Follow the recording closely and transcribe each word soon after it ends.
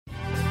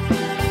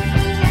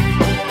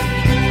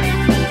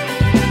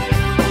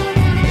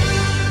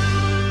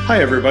Hi,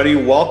 everybody.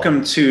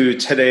 Welcome to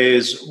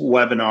today's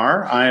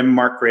webinar. I'm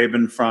Mark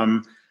Graben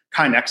from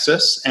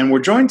KaiNexus, and we're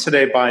joined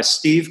today by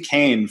Steve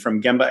Kane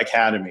from Gemba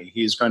Academy.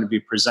 He's going to be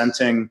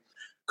presenting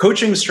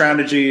coaching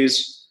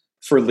strategies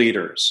for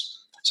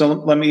leaders. So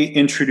let me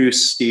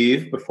introduce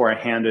Steve before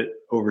I hand it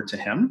over to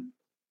him.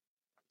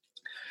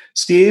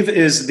 Steve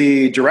is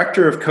the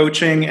Director of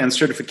Coaching and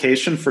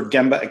Certification for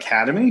Gemba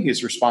Academy.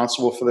 He's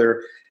responsible for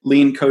their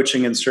lean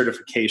coaching and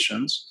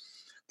certifications.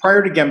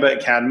 Prior to Gemba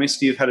Academy,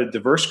 Steve had a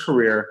diverse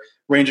career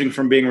ranging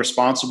from being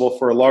responsible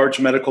for a large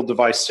medical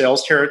device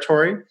sales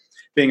territory,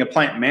 being a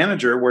plant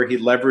manager where he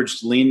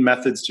leveraged lean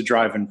methods to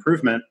drive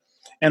improvement,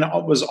 and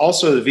was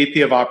also the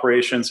VP of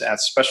operations at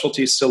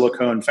Specialty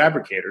Silicone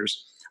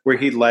Fabricators, where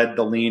he led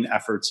the lean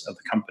efforts of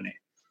the company.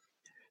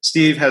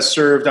 Steve has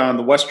served on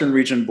the Western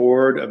Region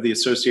Board of the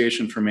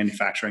Association for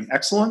Manufacturing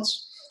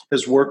Excellence,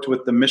 has worked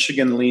with the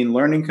Michigan Lean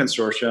Learning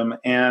Consortium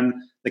and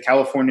the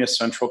California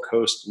Central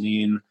Coast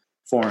Lean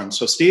Forum.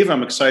 So Steve,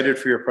 I'm excited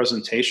for your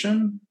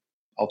presentation.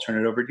 I'll turn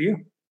it over to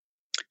you.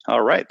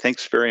 All right.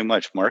 Thanks very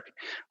much, Mark.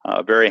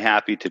 Very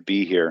happy to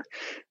be here.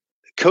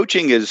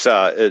 Coaching is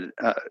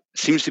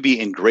seems to be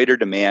in greater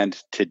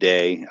demand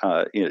today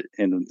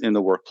in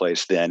the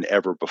workplace than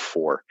ever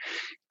before.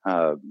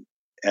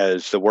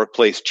 As the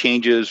workplace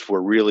changes, we're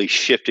really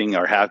shifting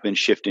or have been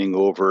shifting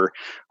over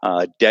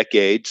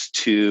decades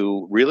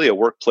to really a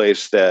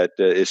workplace that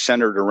is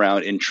centered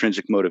around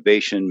intrinsic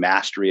motivation,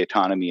 mastery,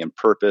 autonomy, and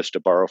purpose, to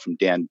borrow from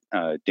Dan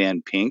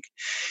Pink.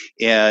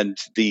 And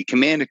the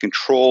command and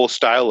control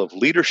style of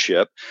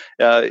leadership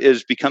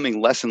is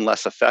becoming less and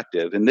less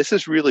effective. And this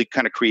is really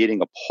kind of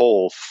creating a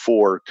pull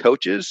for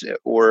coaches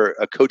or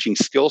a coaching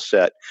skill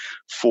set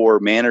for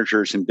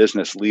managers and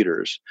business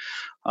leaders.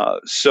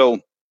 So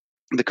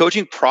the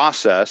coaching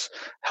process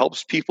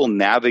helps people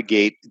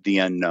navigate the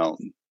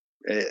unknown.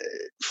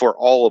 For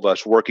all of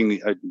us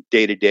working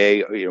day to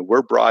day,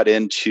 we're brought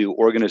into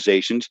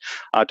organizations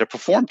to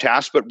perform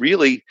tasks, but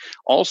really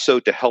also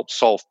to help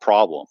solve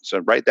problems.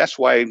 Right? That's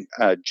why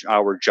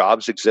our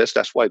jobs exist.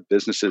 That's why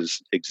businesses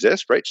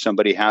exist. Right?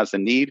 Somebody has a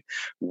need.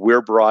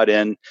 We're brought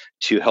in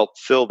to help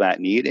fill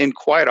that need, and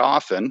quite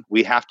often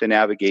we have to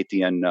navigate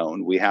the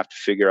unknown. We have to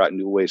figure out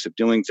new ways of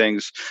doing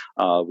things.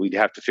 We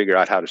have to figure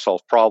out how to solve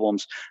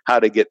problems,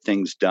 how to get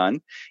things done.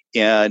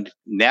 And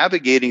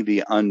navigating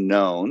the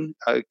unknown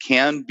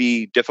can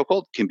be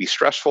difficult, can be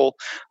stressful.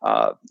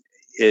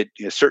 It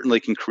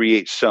certainly can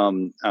create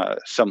some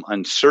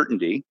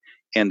uncertainty.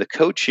 And the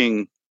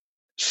coaching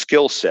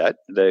skill set,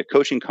 the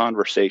coaching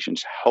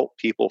conversations help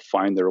people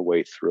find their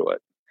way through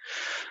it.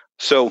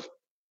 So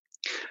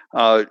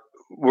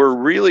we're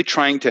really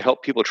trying to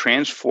help people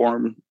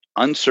transform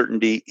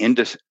uncertainty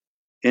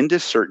into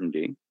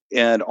certainty,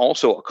 and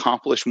also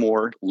accomplish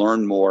more,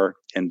 learn more,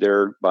 and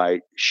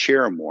thereby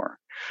share more.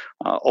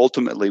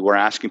 Ultimately, we're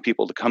asking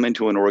people to come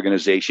into an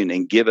organization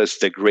and give us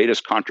the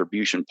greatest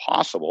contribution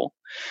possible.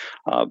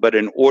 But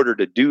in order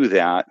to do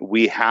that,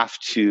 we have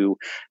to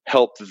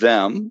help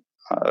them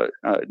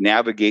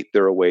navigate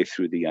their way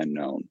through the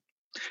unknown.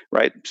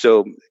 Right?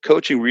 So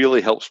coaching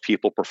really helps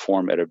people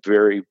perform at a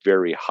very,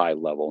 very high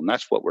level, and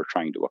that's what we're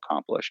trying to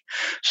accomplish.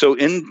 So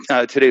in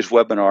today's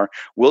webinar,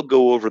 we'll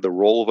go over the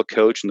role of a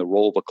coach and the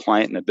role of a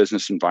client in a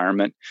business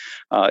environment.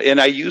 And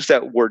I use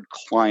that word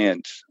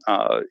client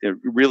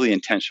really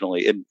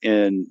intentionally.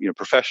 In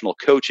professional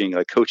coaching,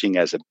 like coaching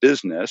as a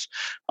business,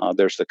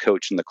 there's the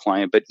coach and the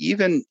client, but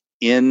even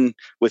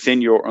within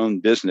your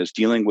own business,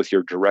 dealing with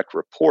your direct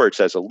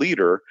reports as a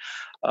leader,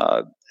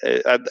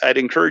 I'd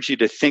encourage you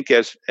to think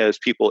as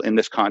people in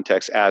this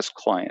context as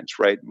clients,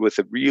 right? With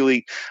a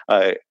really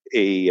a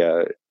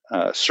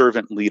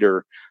servant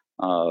leader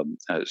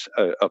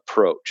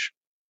approach.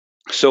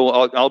 So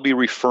I'll be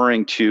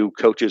referring to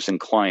coaches and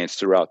clients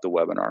throughout the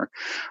webinar.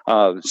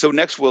 So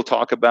next we'll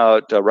talk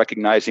about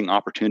recognizing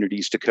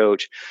opportunities to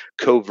coach,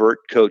 covert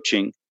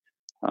coaching,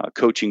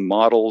 coaching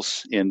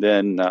models, and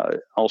then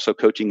also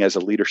coaching as a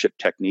leadership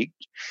technique.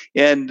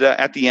 And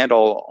at the end,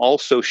 I'll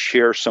also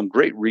share some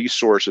great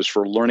resources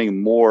for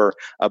learning more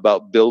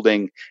about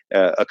building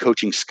a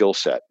coaching skill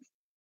set.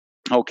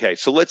 Okay,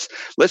 so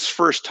let's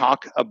first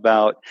talk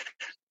about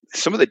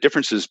some of the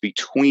differences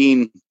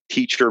between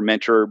teacher,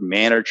 mentor,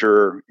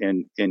 manager,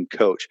 and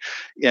coach.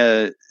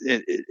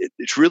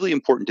 It's really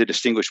important to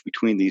distinguish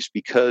between these,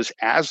 because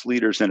as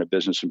leaders in a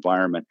business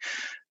environment,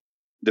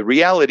 the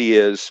reality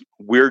is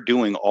we're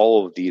doing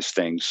all of these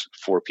things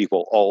for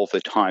people all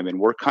the time, and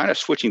we're kind of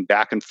switching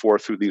back and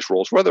forth through these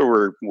roles,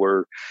 whether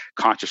we're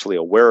consciously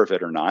aware of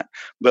it or not.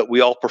 But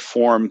we all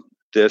perform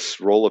this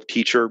role of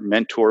teacher,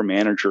 mentor,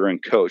 manager,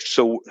 and coach.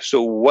 So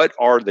what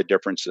are the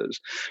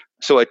differences?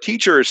 So a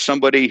teacher is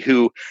somebody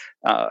who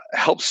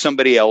helps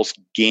somebody else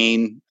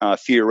gain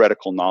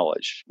theoretical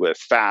knowledge with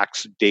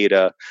facts,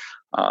 data,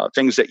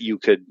 things that you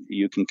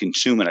can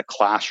consume in a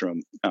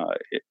classroom,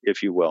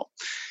 if you will.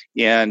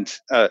 And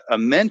a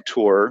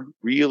mentor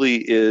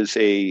really is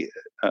an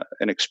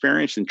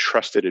experienced and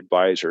trusted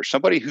advisor,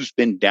 somebody who's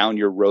been down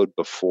your road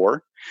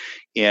before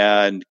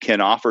and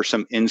can offer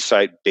some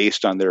insight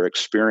based on their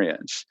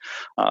experience.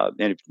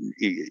 And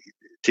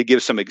to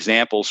give some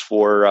examples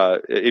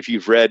for if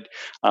you've read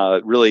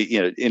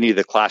really any of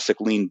the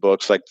classic lean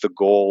books like The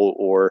Goal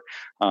or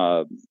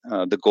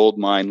The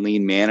Goldmine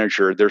Lean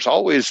Manager, there's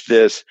always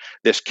this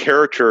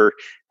character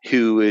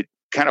who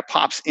kind of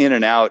pops in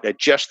and out at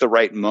just the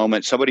right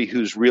moment, somebody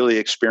who's really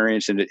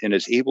experienced and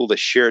is able to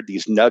share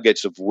these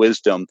nuggets of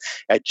wisdom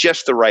at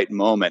just the right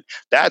moment.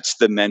 That's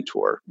the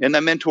mentor. And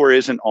the mentor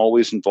isn't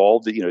always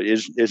involved,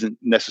 isn't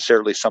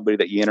necessarily somebody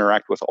that you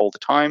interact with all the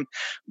time,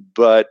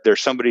 but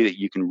there's somebody that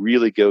you can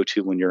really go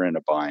to when you're in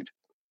a bind.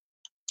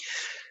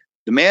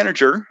 The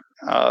manager,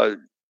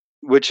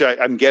 which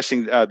I'm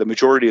guessing the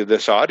majority of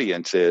this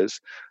audience is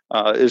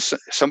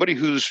somebody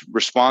who's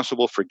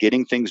responsible for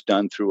getting things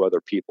done through other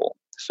people.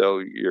 So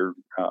you're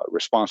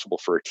responsible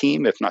for a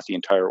team, if not the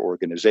entire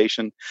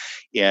organization,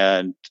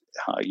 and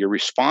you're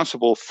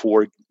responsible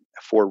for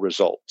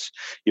results.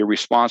 You're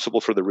responsible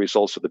for the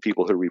results of the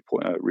people who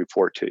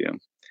report to you.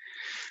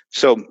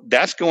 So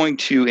that's going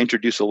to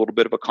introduce a little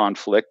bit of a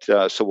conflict.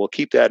 So we'll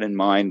keep that in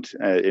mind,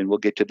 and we'll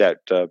get to that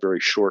very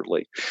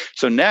shortly.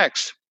 So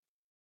next,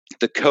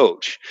 the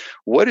coach.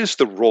 What is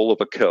the role of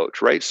a coach,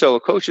 right? So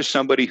a coach is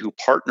somebody who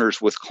partners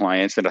with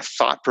clients in a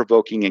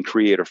thought-provoking and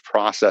creative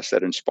process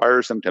that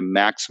inspires them to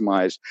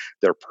maximize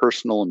their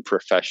personal and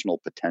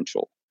professional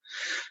potential.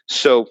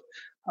 So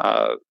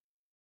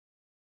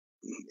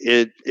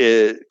it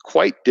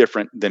quite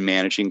different than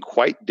managing,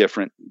 quite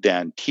different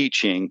than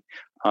teaching,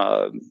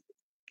 a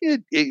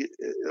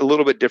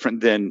little bit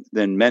different than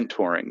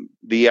mentoring.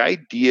 The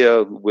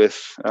idea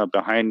with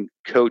behind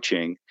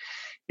coaching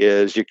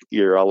is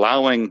you're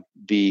allowing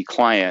the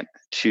client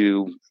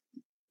to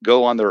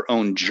go on their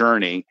own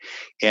journey,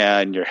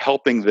 and you're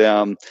helping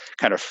them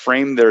kind of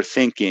frame their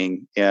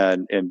thinking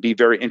and be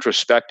very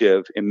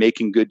introspective in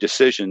making good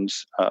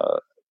decisions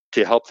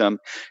to help them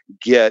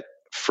get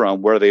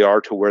from where they are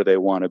to where they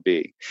want to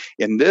be.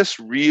 And this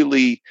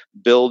really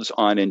builds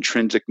on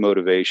intrinsic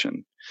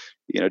motivation.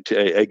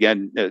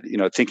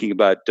 Thinking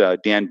about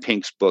Dan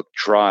Pink's book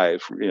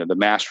Drive, the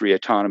mastery,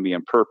 autonomy,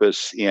 and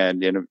purpose,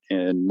 and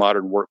in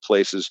modern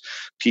workplaces,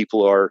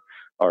 people are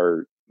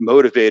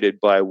motivated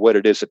by what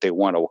it is that they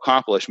want to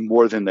accomplish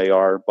more than they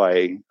are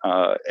by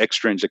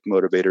extrinsic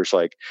motivators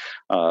like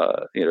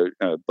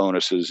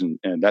bonuses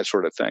and that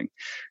sort of thing.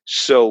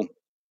 So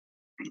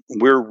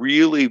we're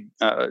really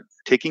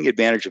taking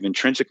advantage of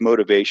intrinsic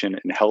motivation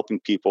and helping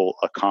people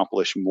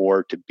accomplish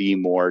more, to be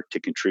more, to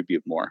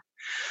contribute more.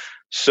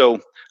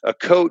 So a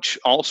coach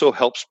also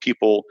helps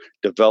people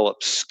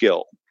develop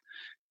skill.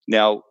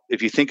 Now,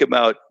 if you think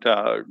about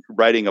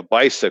riding a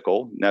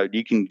bicycle, now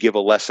you can give a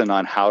lesson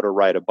on how to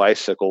ride a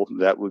bicycle.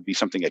 That would be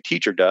something a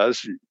teacher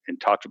does, and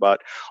talks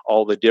about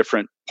all the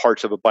different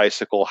parts of a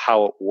bicycle,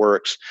 how it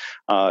works,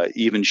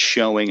 even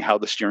showing how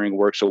the steering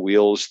works, the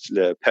wheels,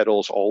 the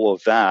pedals, all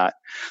of that.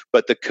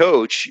 But the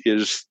coach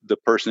is the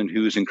person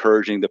who's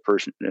encouraging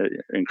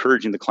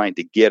the client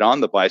to get on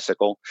the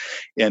bicycle,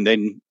 and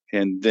then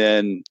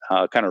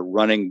kind of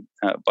running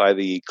by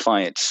the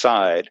client's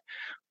side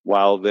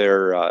while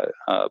they're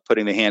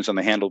putting the hands on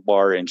the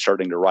handlebar and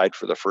starting to ride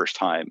for the first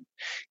time.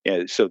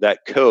 And so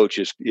that coach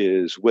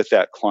is with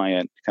that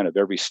client kind of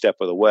every step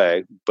of the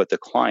way, but the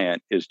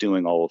client is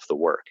doing all of the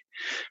work,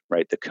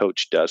 right? The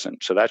coach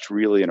doesn't. So that's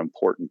really an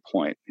important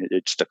point.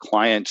 It's the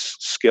client's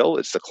skill,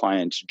 it's the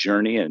client's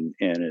journey, and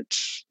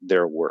it's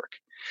their work.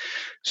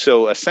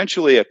 So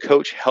essentially, a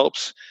coach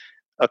helps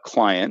a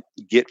client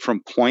get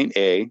from point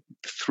A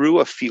through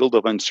a field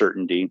of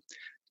uncertainty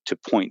to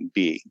point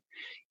B.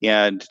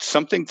 And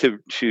something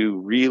to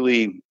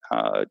really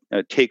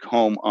take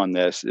home on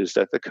this is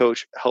that the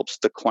coach helps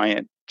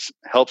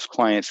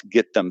clients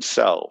get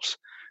themselves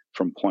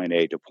from point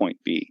A to point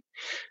B.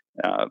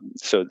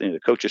 So the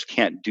coaches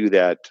can't do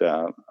that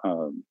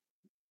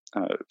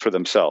for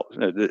themselves.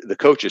 The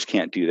coaches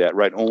can't do that,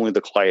 right? Only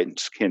the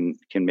clients can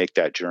make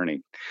that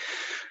journey.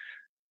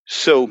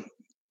 So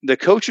the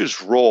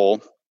coach's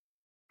role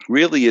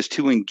really is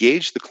to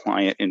engage the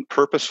client in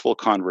purposeful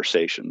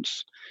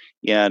conversations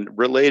and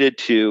related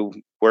to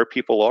where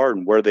people are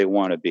and where they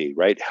want to be,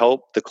 right?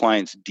 Help the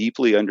clients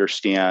deeply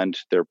understand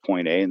their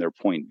point A and their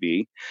point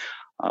B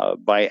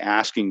by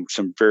asking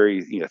some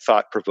very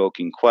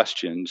thought-provoking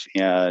questions,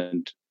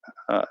 and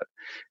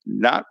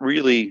not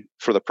really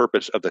for the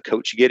purpose of the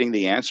coach getting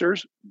the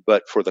answers,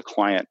 but for the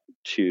client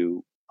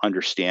to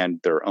understand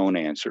their own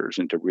answers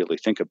and to really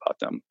think about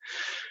them.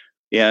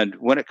 And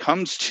when it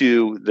comes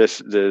to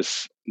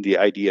the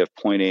idea of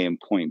point A and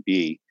point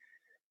B,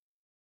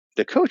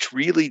 the coach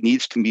really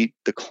needs to meet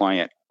the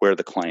client where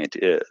the client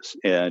is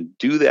and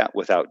do that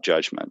without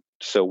judgment.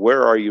 So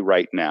where are you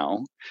right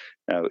now?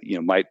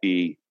 Might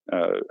be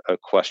a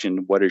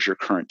question, what is your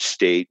current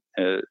state?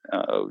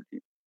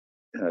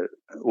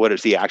 What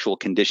is the actual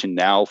condition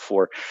now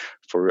for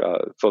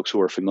folks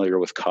who are familiar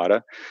with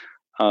kata?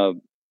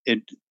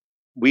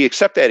 We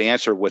accept that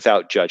answer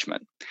without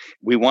judgment.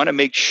 We want to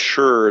make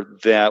sure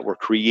that we're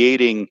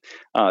creating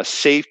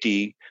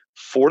safety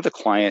for the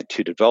client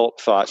to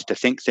develop thoughts, to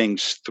think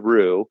things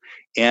through,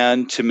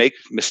 and to make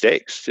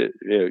mistakes.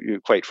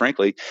 Quite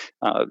frankly,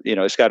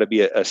 it's got to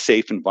be a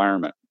safe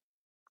environment.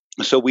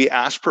 So we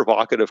ask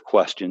provocative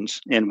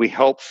questions and we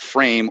help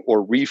frame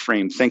or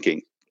reframe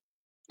thinking.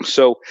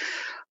 So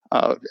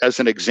as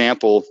an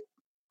example,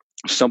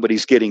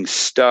 somebody's getting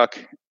stuck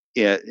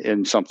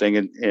in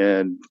something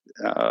and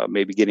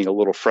maybe getting a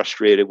little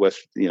frustrated with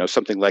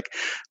something like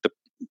the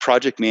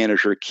project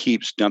manager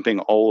keeps dumping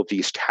all of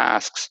these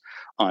tasks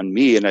on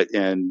me, and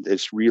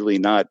it's really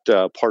not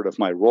part of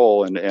my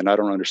role, and I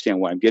don't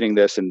understand why I'm getting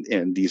this,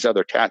 and these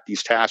other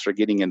these tasks are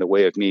getting in the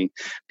way of me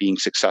being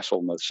successful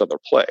in this other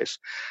place.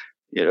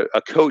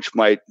 A coach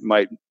might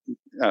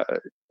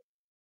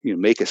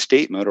make a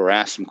statement or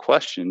ask some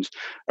questions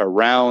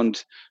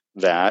around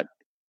that,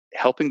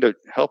 helping the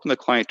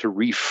client to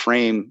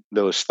reframe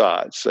those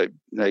thoughts. Like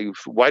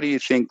why do you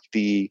think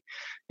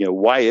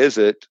why is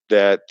it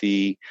that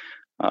the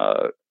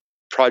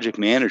project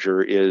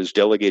manager is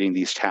delegating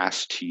these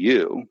tasks to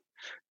you?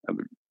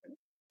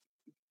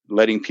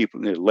 Letting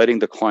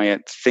the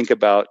client think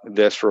about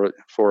this for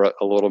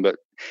a little bit,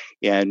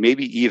 and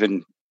maybe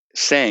even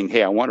saying,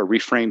 hey, I want to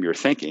reframe your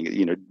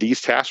thinking.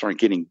 These tasks aren't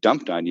getting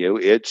dumped on you.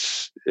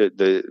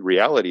 The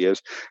reality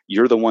is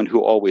you're the one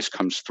who always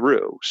comes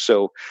through.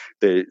 So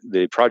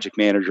the project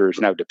manager is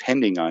now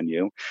depending on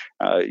you.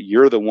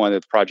 You're the one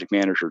that the project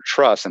manager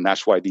trusts, and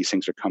that's why these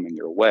things are coming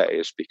your way,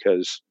 is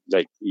because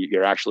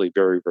you're actually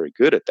very, very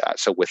good at that.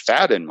 So with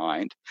that in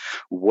mind,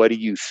 what do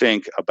you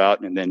think about,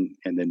 and then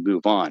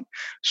move on.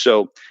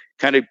 So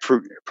kind of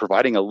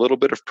providing a little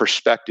bit of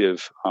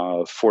perspective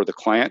for the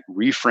client,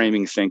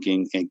 reframing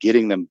thinking, and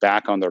getting them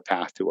back on their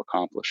path to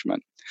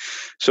accomplishment.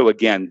 So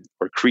again,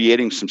 we're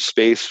creating some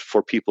space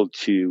for people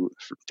to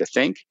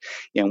think,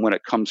 and when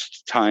it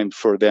comes time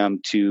for them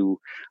to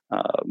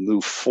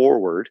move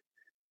forward,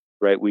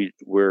 right?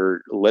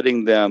 We're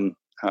letting them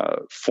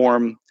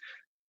form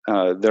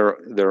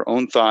their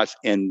own thoughts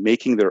and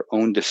making their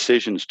own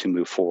decisions to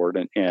move forward,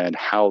 and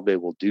how they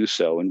will do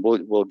so. And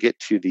we'll get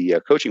to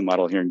the coaching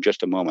model here in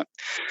just a moment.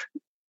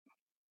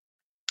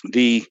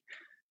 The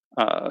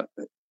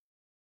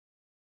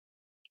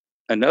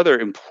another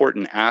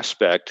important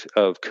aspect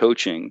of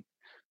coaching,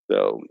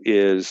 though,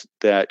 is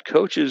that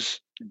coaches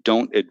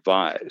don't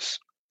advise,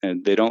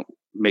 and they don't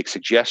make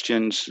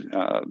suggestions.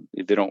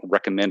 They don't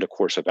recommend a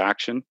course of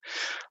action.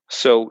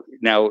 So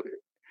now,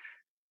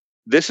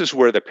 this is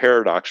where the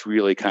paradox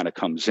really kind of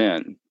comes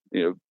in,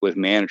 with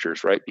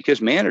managers, right?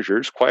 Because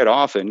managers quite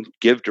often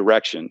give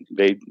direction.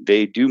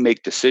 They do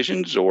make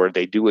decisions, or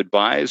they do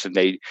advise, and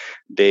they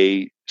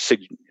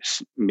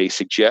may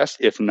suggest,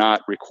 if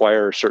not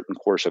require, a certain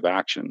course of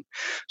action.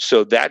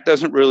 So that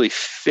doesn't really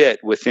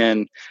fit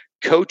within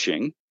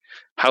coaching.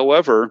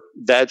 However,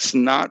 that's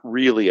not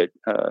really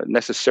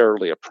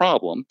necessarily a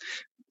problem.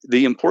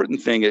 The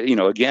important thing,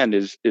 again,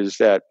 is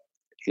that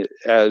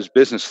as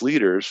business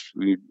leaders,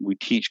 we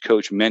teach,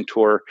 coach,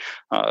 mentor.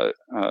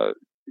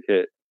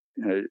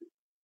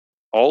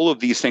 All of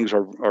these things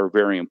are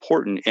very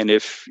important. And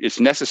if it's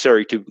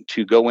necessary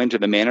to go into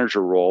the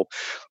manager role,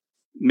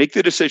 make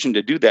the decision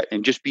to do that,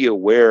 and just be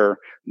aware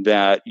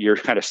that you're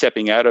kind of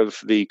stepping out of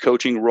the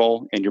coaching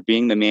role and you're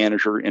being the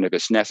manager. And if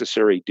it's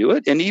necessary, do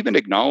it, and even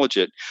acknowledge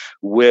it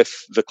with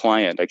the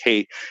client. Like,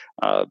 hey,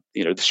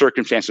 the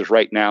circumstances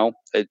right now,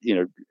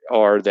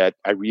 are that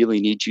I really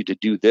need you to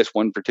do this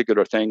one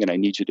particular thing, and I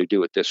need you to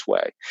do it this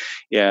way,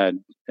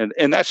 and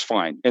that's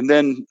fine. And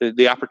then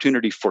the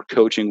opportunity for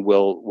coaching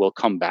will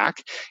come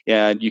back,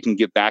 and you can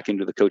get back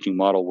into the coaching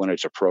model when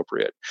it's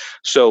appropriate.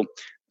 So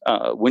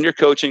when you're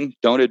coaching,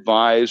 don't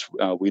advise.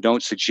 We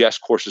don't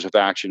suggest courses of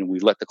action, and we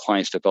let the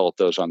clients develop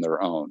those on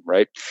their own,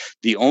 right?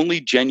 The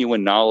only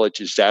genuine knowledge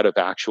is that of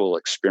actual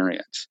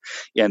experience.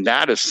 And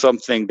that is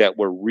something that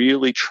we're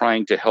really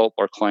trying to help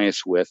our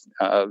clients with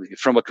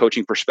from a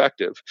coaching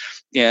perspective.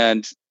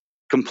 And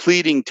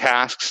completing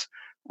tasks,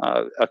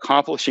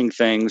 accomplishing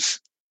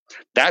things,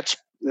 that's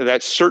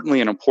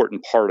certainly an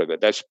important part of it.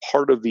 That's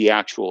part of the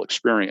actual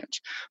experience.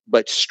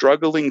 But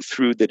struggling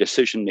through the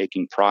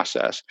decision-making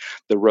process,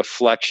 the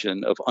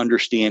reflection of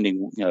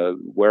understanding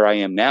where I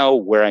am now,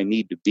 where I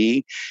need to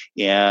be,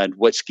 and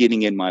what's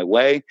getting in my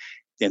way,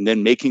 and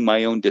then making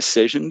my own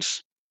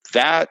decisions,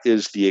 that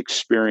is the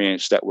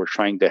experience that we're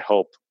trying to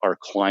help our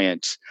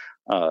clients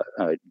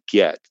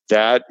get.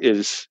 That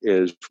is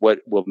what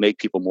will make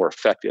people more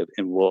effective,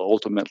 and will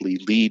ultimately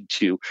lead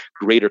to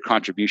greater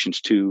contributions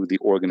to the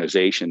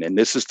organization. And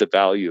this is the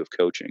value of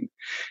coaching,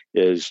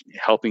 is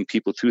helping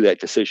people through that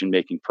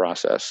decision-making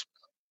process.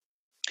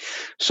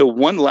 So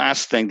one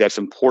last thing that's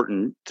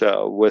important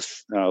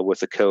with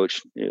a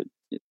coach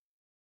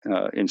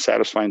in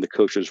satisfying the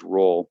coach's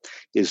role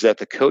is that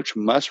the coach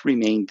must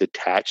remain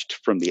detached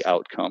from the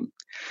outcome.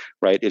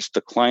 Right? It's the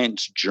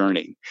client's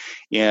journey.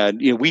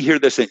 And we hear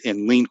this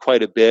in Lean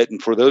quite a bit.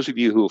 And for those of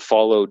you who have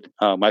followed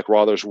Mike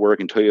Rother's work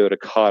in Toyota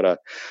Kata,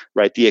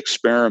 right, the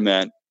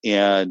experiment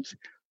and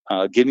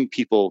giving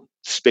people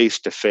space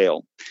to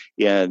fail.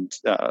 And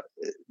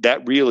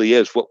that really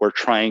is what we're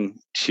trying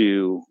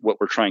to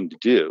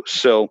do.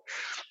 So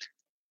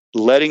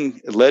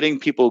letting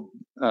people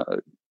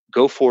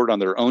go forward on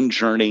their own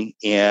journey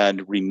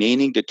and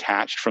remaining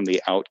detached from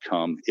the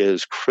outcome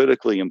is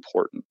critically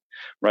important.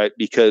 right?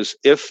 Because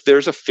if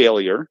there's a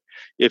failure,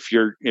 if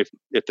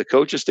the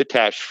coach is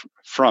detached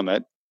from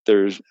it,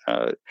 there's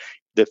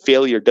the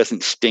failure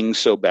doesn't sting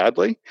so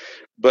badly.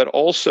 But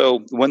also,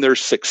 when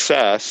there's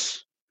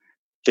success,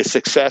 the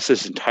success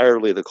is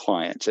entirely the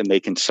client's, and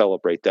they can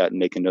celebrate that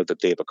and they can know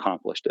that they've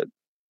accomplished it.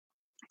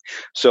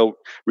 So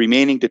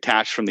remaining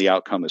detached from the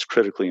outcome is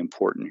critically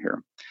important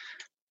here.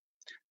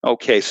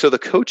 Okay, so the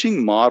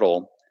coaching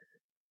model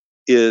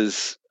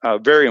is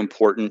very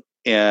important,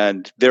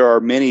 and there are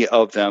many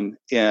of them,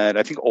 and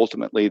I think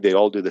ultimately they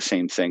all do the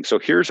same thing. So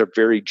here's a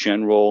very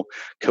general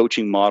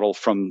coaching model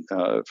from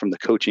the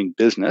coaching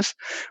business.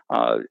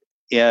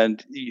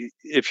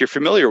 If you're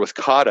familiar with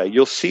Kata,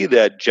 you'll see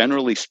that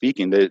generally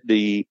speaking,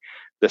 the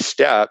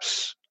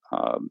steps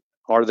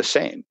are the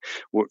same.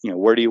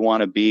 Where do you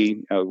want to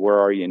be? Where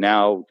are you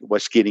now?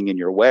 What's getting in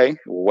your way?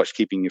 What's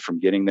keeping you from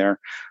getting there?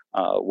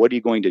 What are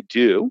you going to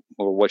do?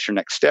 Or what's your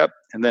next step?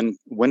 And then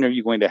when are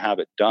you going to have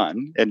it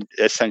done? And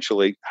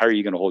essentially, how are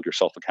you going to hold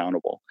yourself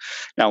accountable?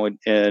 Now,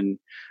 in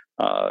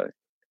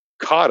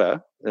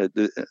Kata,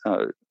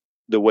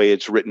 the way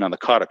it's written on the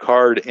Kata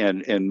card,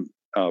 and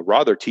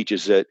Rother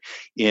teaches it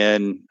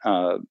in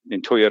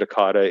Toyota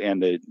Kata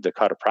and the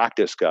Kata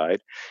Practice Guide.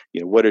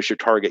 What is your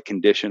target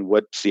condition?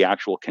 What's the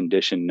actual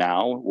condition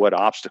now? What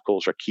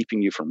obstacles are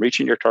keeping you from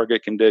reaching your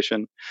target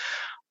condition?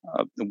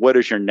 What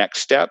is your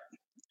next step?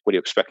 What do you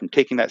expect from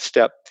taking that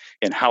step?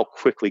 And how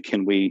quickly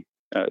can we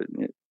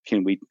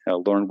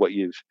learn what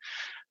you've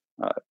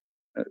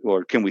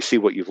or can we see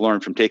what you've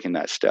learned from taking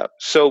that step?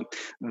 So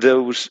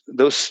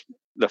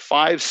the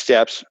 5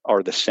 steps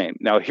are the same.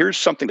 Now, here's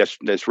something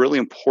that's really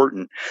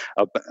important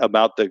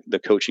about the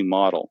coaching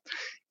model.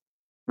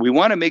 We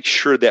want to make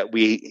sure that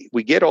we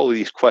get all of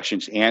these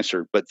questions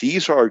answered, but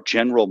these are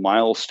general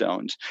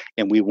milestones,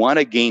 and we want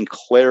to gain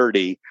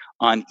clarity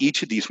on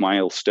each of these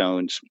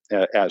milestones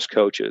as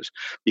coaches,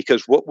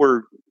 because what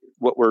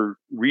we're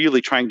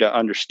really trying to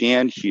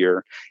understand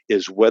here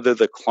is whether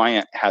the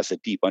client has a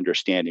deep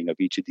understanding of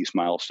each of these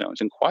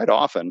milestones. And quite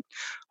often,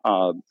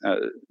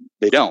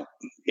 they don't.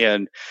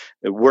 And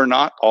we're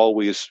not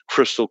always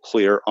crystal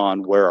clear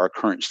on where our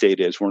current state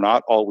is. We're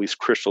not always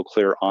crystal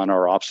clear on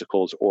our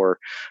obstacles or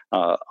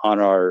on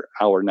our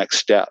next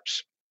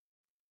steps.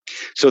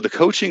 So the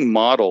coaching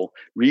model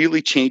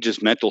really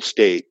changes mental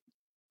state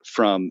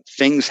from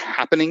things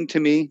happening to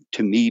me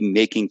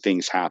making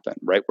things happen,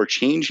 right? We're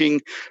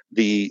changing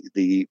the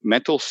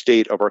mental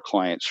state of our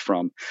clients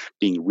from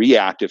being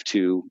reactive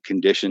to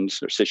conditions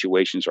or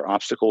situations or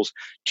obstacles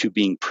to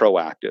being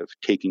proactive,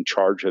 taking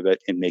charge of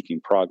it and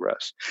making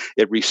progress.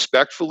 It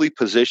respectfully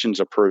positions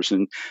a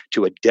person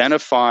to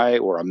identify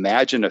or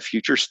imagine a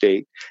future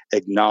state,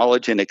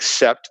 acknowledge and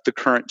accept the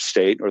current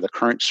state or the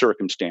current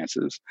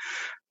circumstances,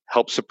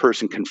 helps a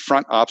person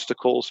confront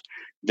obstacles,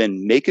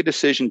 then make a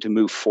decision to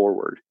move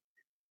forward,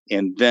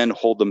 and then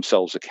hold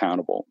themselves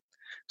accountable.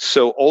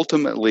 So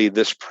ultimately,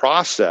 this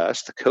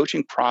process, the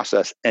coaching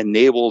process,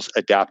 enables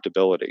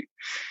adaptability.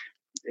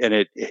 And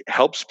it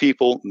helps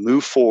people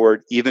move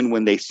forward even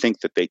when they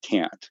think that they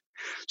can't.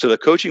 So the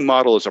coaching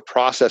model is a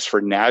process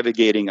for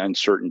navigating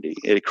uncertainty.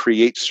 It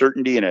creates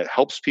certainty and it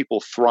helps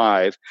people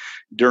thrive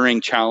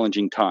during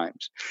challenging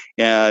times.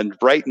 And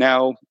right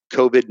now,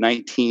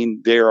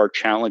 COVID-19, there are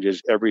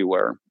challenges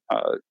everywhere.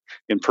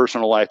 In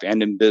personal life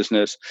and in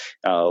business,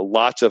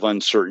 lots of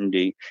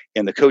uncertainty,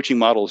 and the coaching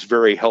model is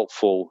very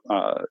helpful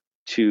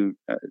to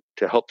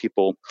help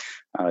people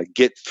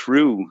get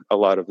through a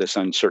lot of this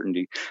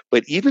uncertainty.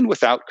 But even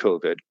without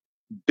COVID,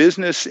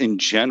 business in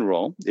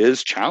general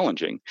is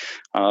challenging.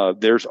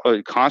 There's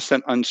a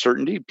constant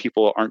uncertainty.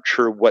 People aren't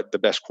sure what the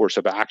best course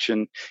of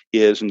action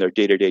is in their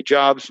day-to-day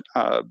jobs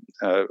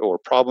or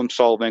problem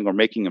solving or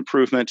making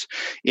improvements,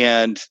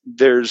 and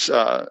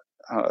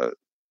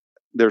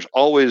there's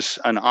always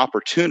an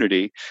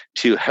opportunity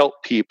to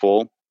help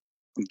people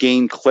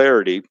gain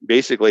clarity,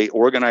 basically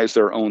organize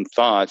their own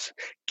thoughts,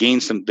 gain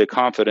the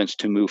confidence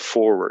to move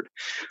forward.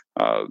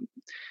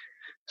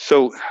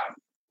 So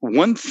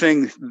one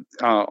thing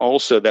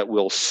also that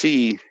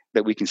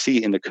we can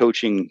see in the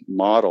coaching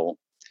model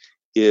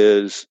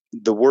is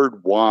the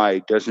word why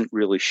doesn't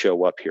really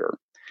show up here.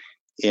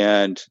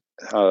 And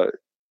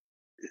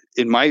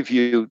in my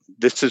view,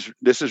 this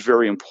is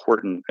very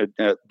important,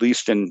 at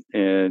least in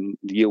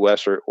the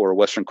U.S. or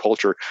Western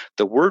culture.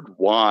 The word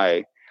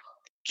why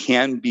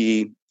can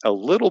be a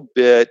little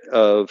bit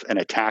of an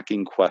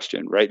attacking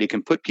question, right? It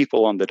can put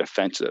people on the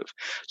defensive.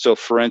 So,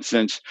 for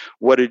instance,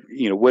 what did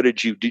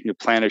you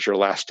plan as your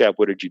last step?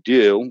 What did you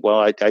do? Well,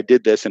 I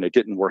did this and it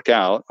didn't work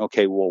out.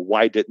 Okay, well,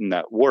 why didn't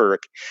that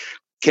work?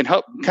 Can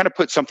help kind of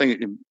put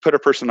a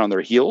person on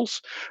their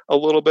heels a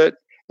little bit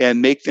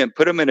and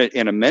put them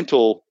in a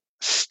mental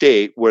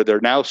state where they're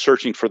now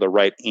searching for the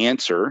right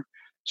answer,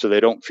 so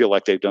they don't feel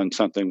like they've done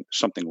something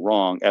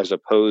wrong, as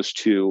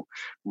opposed to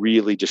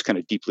really just kind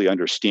of deeply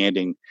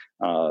understanding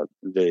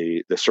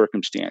the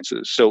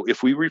circumstances. So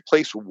if we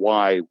replace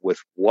why with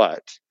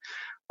what,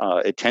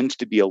 it tends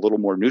to be a little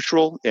more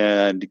neutral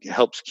and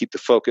helps keep the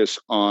focus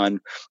on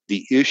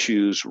the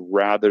issues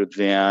rather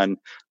than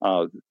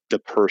the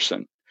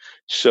person.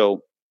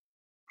 So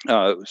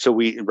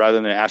we,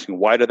 rather than asking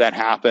why did that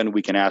happen,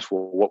 we can ask,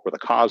 well, what were the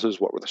causes,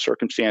 what were the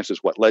circumstances,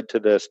 what led to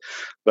this?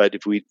 But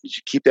if we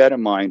keep that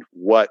in mind,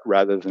 what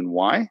rather than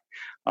why,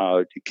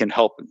 it can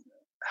help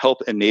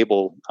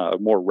enable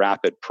more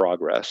rapid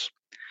progress.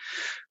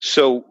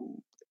 So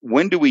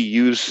when do we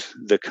use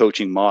the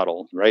coaching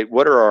model, right?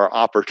 What are our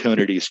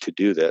opportunities to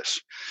do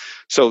this?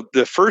 So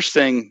the first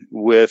thing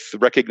with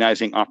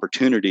recognizing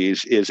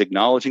opportunities is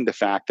acknowledging the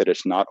fact that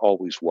it's not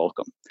always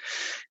welcome.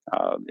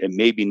 It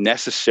may be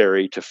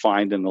necessary to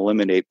find and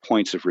eliminate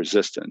points of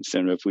resistance.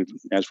 And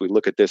as we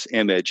look at this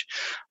image,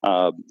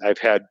 I've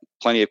had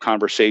plenty of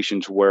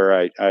conversations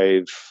where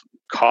I've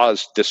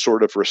caused this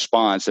sort of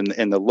response,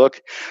 and the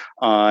look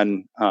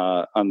on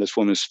this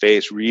woman's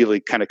face really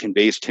kind of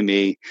conveys to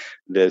me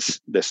this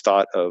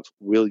thought of,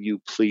 will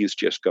you please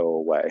just go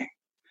away?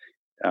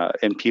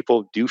 And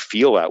people do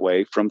feel that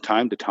way from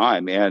time to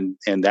time, and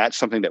that's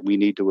something that we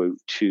need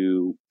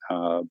to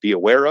be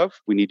aware of.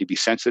 We need to be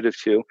sensitive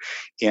to,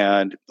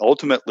 and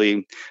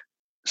ultimately,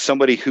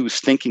 somebody who's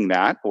thinking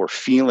that or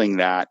feeling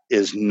that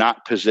is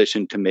not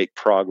positioned to make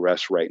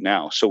progress right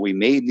now. So we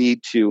may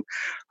need to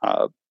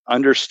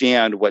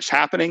understand what's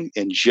happening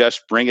and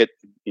just bring it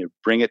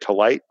to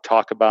light,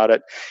 talk about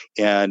it,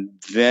 and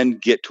then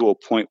get to a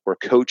point where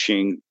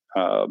coaching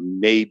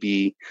may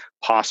be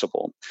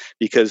possible.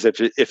 Because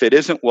if it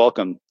isn't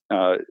welcome,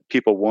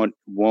 people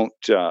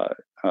won't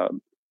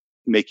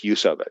make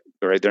use of it.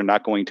 Right? They're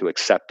not going to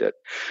accept it.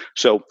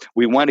 So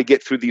we want to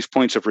get through these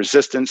points of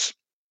resistance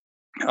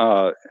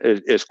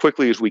as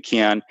quickly as we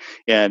can,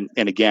 and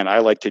again, I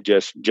like to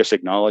just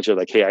acknowledge it,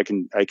 like, hey, I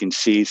can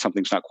see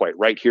something's not quite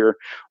right here.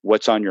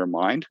 What's on your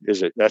mind?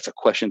 That's a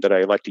question that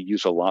I like to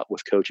use a lot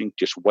with coaching.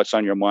 Just what's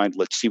on your mind?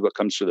 Let's see what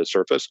comes to the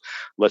surface.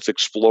 Let's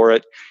explore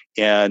it,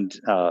 and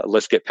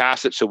let's get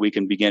past it so we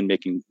can begin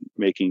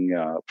making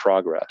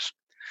progress.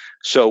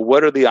 So,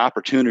 what are the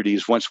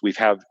opportunities once we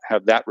have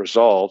that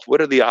resolved?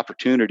 What are the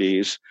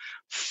opportunities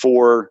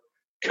for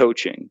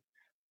coaching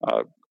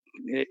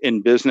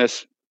in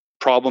business?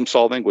 Problem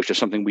solving, which is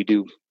something we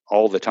do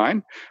all the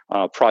time,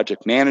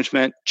 project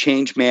management,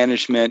 change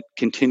management,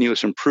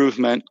 continuous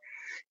improvement.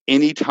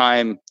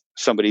 Anytime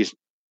somebody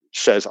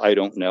says, I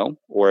don't know,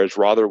 or as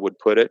Rother would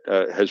put it,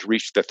 has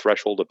reached the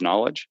threshold of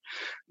knowledge,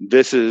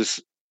 this is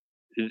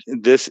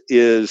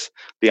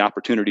the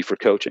opportunity for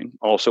coaching,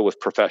 also with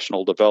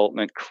professional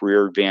development,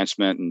 career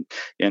advancement,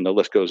 and the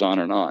list goes on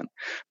and on.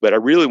 But I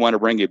really want to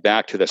bring you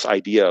back to this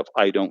idea of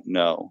I don't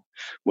know.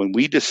 When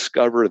we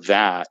discover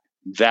that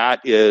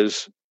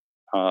is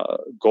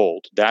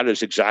gold. That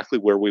is exactly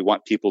where we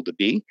want people to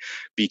be,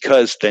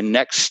 because the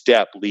next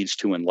step leads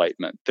to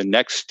enlightenment. The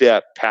next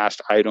step past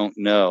I don't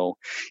know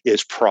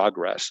is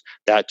progress.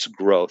 That's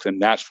growth.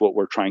 And that's what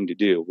we're trying to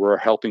do. We're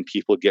helping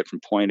people get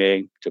from point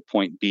A to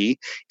point B.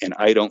 And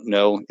I don't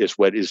know is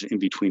what is in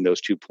between those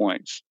 2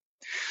 points.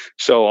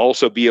 So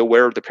also be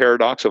aware of the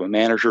paradox of a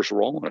manager's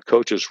role and a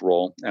coach's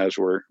role as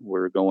you're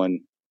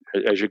going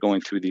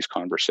through these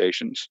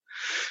conversations.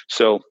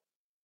 So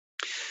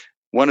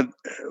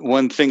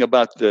one thing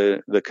about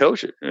the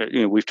coach,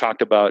 we've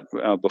talked about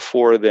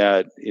before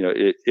that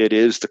it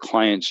is the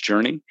client's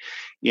journey,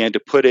 and to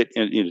put it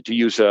in, to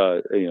use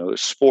a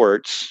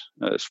sports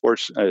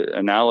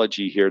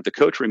analogy here, the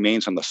coach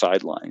remains on the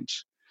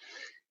sidelines,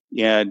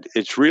 and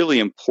it's really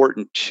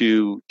important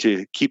to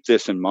keep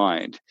this in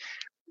mind.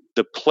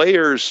 The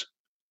players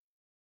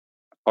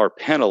are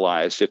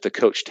penalized if the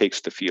coach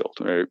takes the field,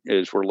 or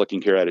as we're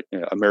looking here at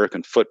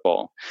American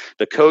football,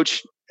 the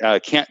coach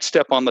can't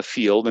step on the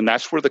field, and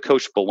that's where the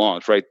coach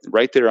belongs,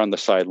 right there on the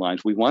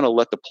sidelines. We want to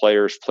let the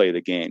players play the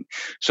game.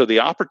 So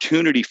the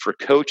opportunity for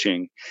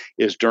coaching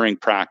is during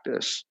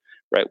practice,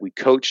 right? We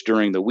coach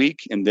during the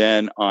week, and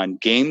then on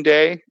game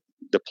day,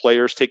 the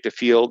players take the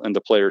field and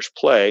the players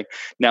play.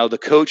 Now, the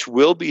coach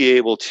will be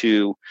able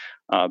to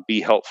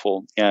be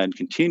helpful and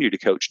continue to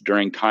coach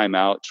during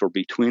timeouts or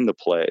between the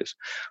plays.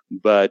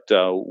 But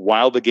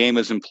while the game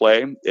is in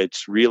play,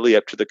 it's really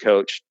up to the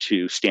coach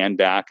to stand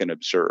back and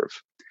observe.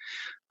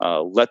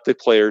 Let the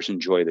players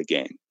enjoy the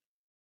game.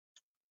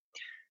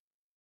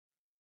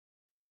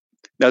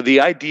 Now, the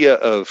idea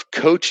of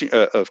coaching,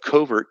 of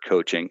covert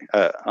coaching,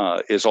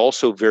 is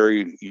also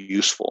very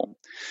useful.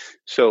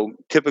 So,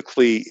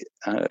 typically,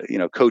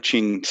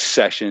 coaching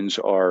sessions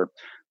are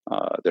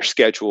they're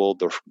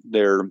scheduled.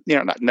 They're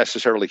not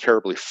necessarily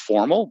terribly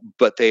formal,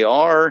 but they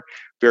are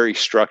very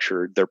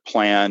structured. They're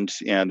planned,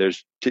 and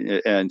there's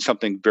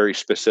something very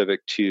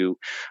specific to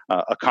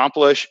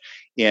accomplish.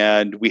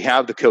 And we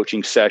have the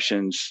coaching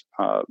sessions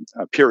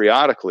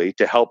periodically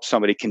to help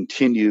somebody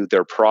continue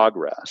their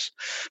progress.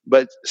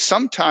 But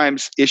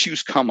sometimes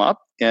issues come up,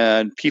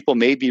 and people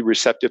may be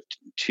receptive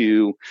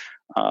to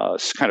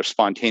kind of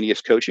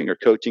spontaneous coaching or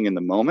coaching in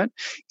the moment.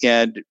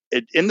 And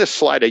in this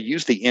slide, I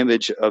use the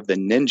image of the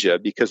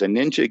ninja, because a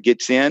ninja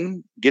gets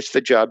in, gets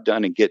the job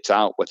done, and gets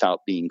out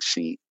without being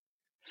seen.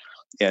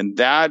 And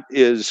that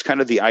is kind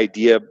of the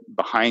idea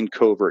behind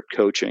covert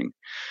coaching,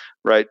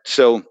 right?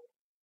 So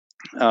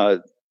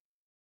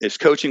is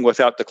coaching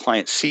without the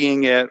client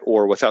seeing it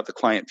or without the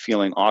client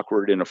feeling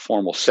awkward in a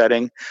formal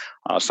setting.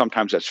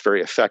 Sometimes that's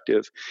very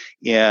effective.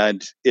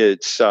 And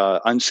it's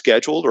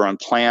unscheduled or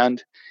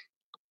unplanned.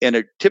 And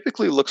it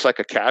typically looks like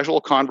a casual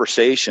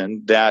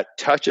conversation that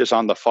touches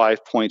on the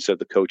 5 points of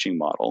the coaching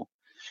model.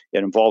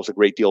 It involves a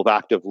great deal of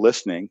active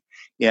listening.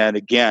 And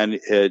again,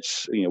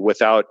 it's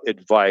without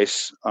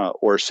advice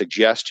or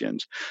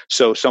suggestions.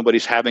 So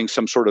somebody's having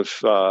some sort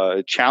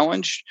of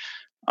challenge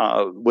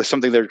with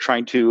something they're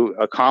trying to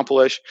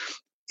accomplish.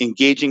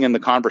 Engaging in the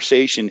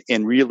conversation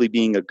and really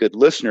being a good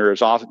listener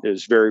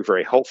is very,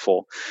 very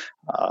helpful.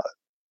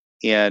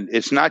 And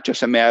it's not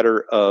just a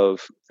matter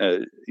of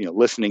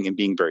listening and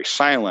being very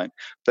silent,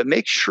 but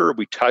make sure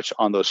we touch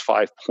on those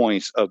 5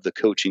 points of the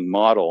coaching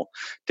model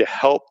to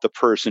help the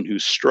person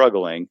who's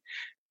struggling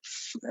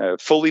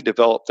fully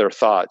develop their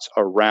thoughts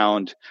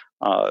around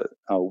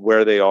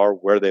where they are,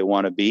 where they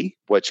want to be,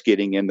 what's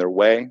getting in their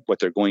way, what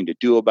they're going to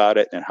do about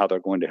it, and how they're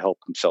going to help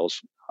themselves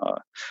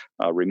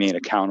remain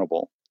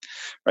accountable.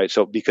 Right.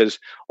 So because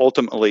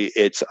ultimately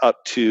it's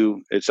up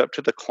to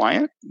the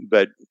client,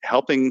 but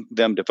helping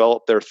them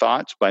develop their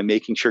thoughts by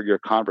making sure your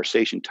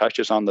conversation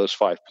touches on those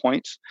 5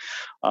 points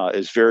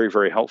is very,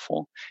 very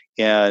helpful.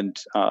 And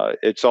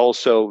it's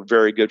also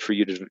very good for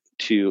you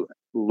to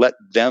let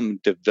them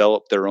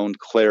develop their own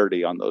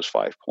clarity on those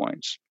 5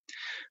 points.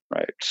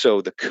 Right.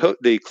 So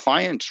the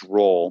client's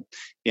role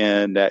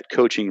in that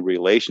coaching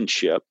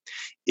relationship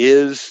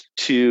is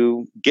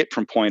to get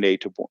from point A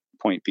to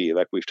point B,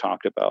 like we've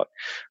talked about.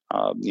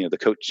 The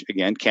coach,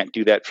 again, can't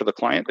do that for the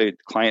client. The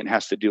client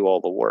has to do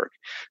all the work.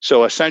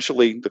 So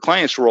essentially, the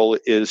client's role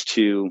is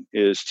to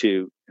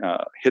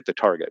hit the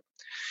target.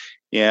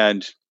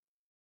 And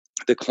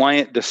the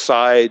client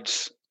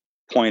decides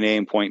point A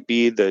and point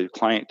B. The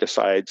client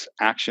decides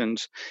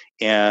actions.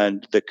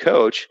 And the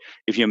coach,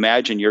 if you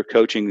imagine you're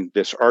coaching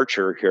this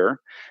archer here,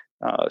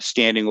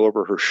 standing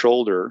over her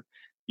shoulder,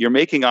 you're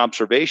making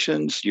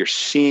observations. You're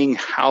seeing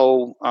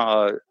how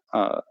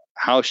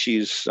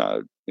she's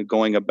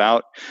going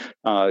about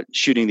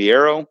shooting the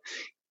arrow,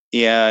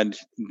 and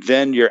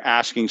then you're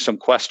asking some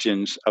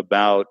questions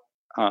about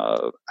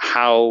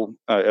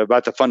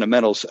about the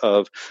fundamentals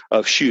of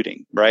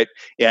shooting, right?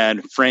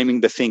 And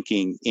framing the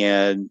thinking,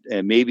 and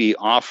maybe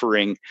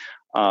offering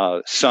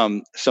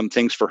some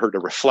things for her to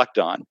reflect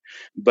on.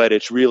 But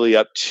it's really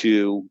up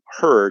to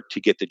her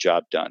to get the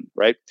job done,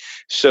 right?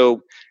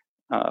 So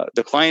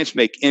the clients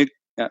make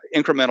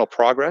incremental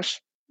progress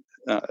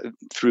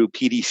through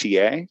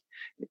PDCA.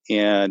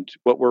 And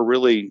what we're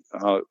really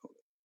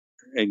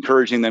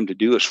encouraging them to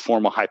do is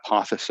form a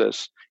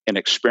hypothesis and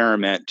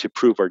experiment to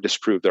prove or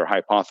disprove their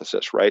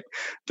hypothesis, right?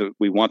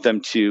 We want them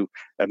to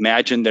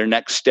imagine their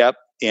next step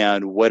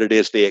and what it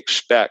is they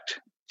expect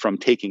from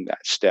taking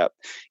that step,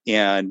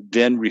 and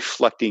then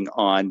reflecting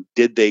on,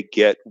 did they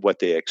get what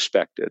they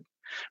expected,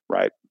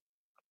 right?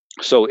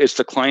 So it's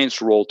the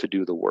client's role to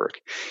do the work.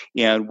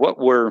 And what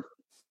we're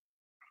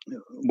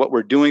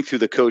doing through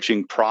the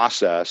coaching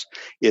process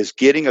is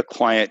getting a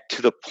client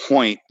to the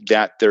point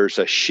that there's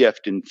a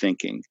shift in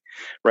thinking,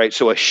 right?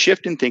 So a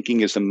shift in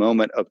thinking is a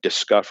moment of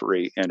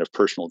discovery and of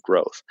personal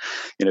growth.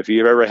 And if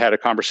you've ever had a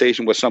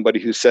conversation with somebody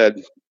who said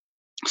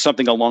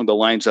something along the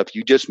lines of,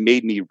 "You just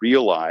made me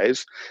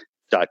realize ...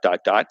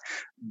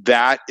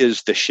 that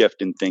is the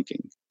shift in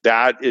thinking.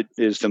 That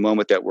is the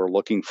moment that we're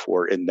looking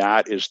for, and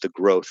that is the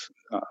growth.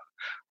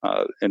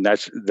 And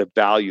that's the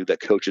value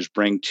that coaches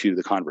bring to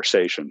the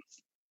conversation.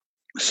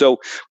 So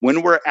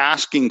when we're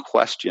asking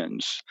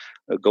questions,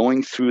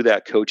 going through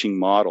that coaching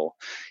model,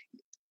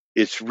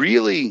 it's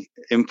really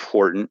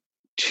important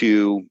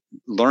to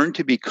learn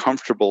to be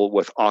comfortable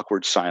with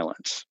awkward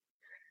silence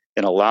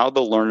and allow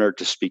the learner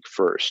to speak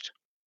first.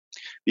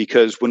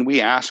 Because when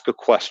we ask a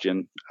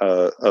question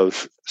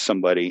of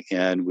somebody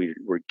and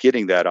we're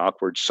getting that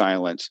awkward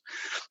silence,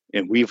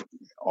 and we've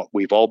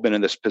all been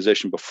in this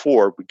position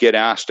before, we get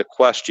asked a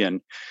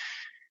question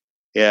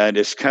and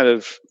it's kind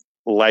of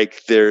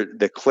like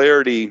the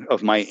clarity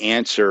of my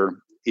answer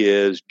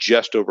is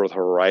just over the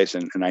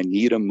horizon, and I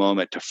need a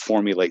moment to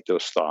formulate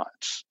those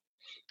thoughts.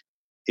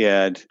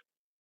 And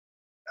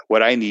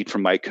what I need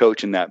from my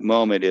coach in that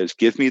moment is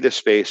give me the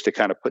space to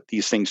kind of put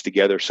these things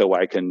together so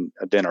I can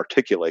then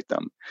articulate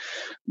them.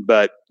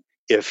 But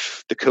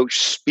if the coach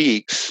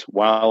speaks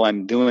while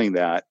I'm doing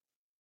that,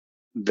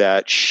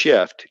 that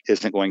shift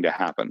isn't going to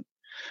happen,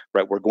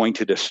 right? We're going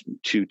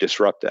to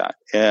disrupt that.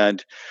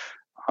 And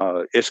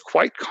it's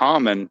quite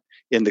common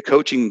in the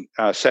coaching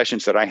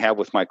sessions that I have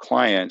with my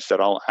clients that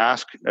I'll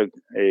ask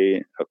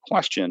a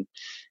question,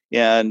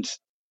 and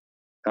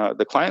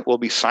the client will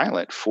be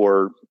silent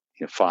for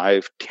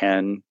 5,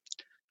 10,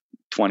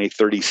 20,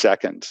 30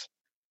 seconds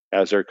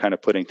as they're kind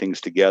of putting things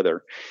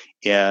together.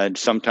 And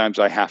sometimes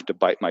I have to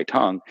bite my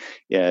tongue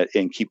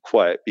and keep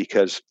quiet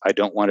because I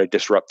don't want to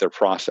disrupt their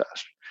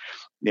process.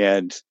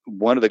 And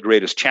one of the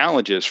greatest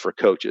challenges for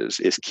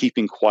coaches is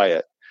keeping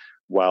quiet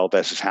while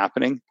this is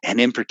happening, and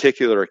in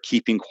particular,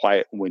 keeping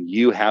quiet when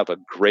you have a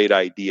great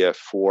idea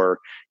for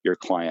your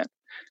client.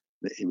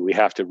 We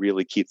have to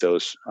really keep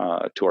those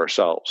to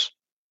ourselves.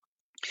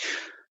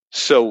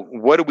 So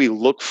what do we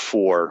look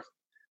for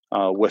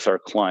with our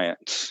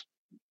clients?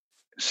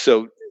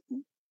 So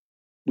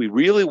we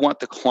really want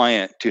the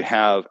client to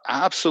have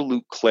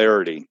absolute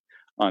clarity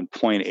on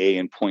point A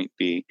and point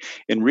B,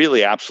 and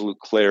really absolute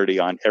clarity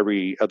on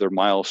every other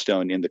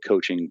milestone in the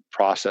coaching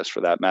process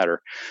for that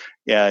matter.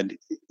 And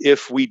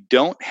if we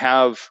don't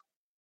have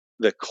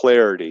the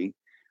clarity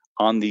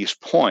on these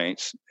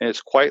points,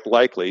 it's quite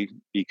likely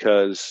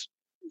because,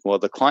 well,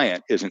 the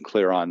client isn't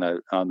clear on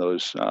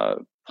those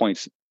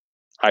points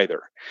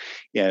either.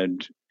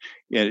 And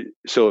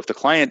so if the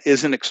client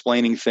isn't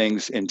explaining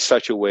things in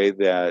such a way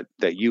that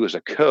you as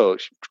a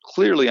coach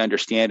clearly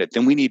understand it,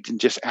 then we need to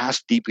just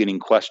ask deepening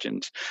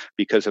questions,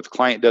 because if the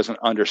client doesn't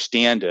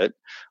understand it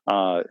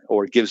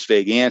or gives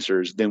vague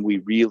answers, then we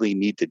really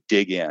need to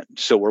dig in.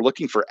 So we're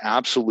looking for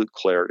absolute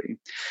clarity.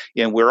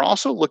 And we're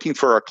also looking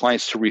for our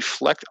clients to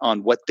reflect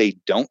on what they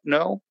don't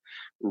know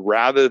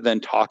rather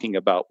than talking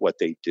about what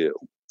they do.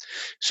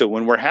 So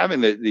when we're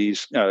having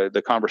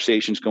the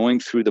conversations, going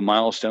through the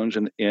milestones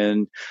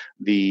in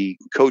the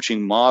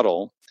coaching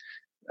model,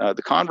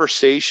 the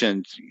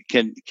conversations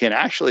can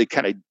actually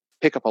kind of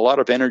pick up a lot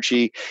of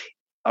energy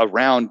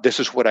around, this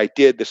is what I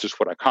did, this is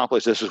what I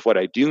accomplished, this is what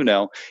I do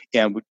know,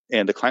 and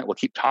the client will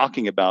keep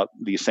talking about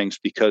these things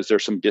because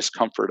there's some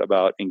discomfort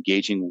about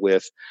engaging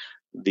with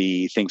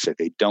the things that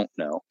they don't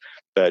know.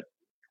 But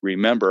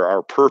remember,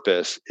 our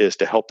purpose is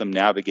to help them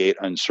navigate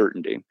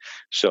uncertainty.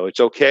 So it's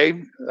okay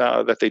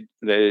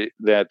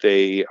that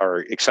they are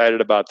excited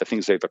about the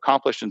things they've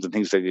accomplished and the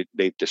things that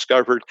they've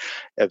discovered.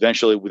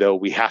 Eventually, though,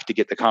 we have to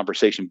get the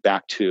conversation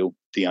back to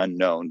the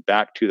unknown,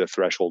 back to the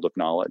threshold of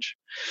knowledge.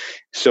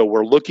 So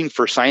we're looking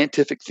for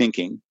scientific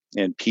thinking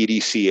and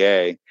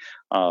PDCA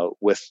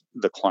with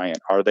the client.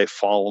 Are they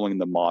following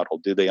the model?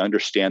 Do they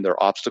understand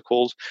their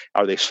obstacles?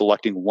 Are they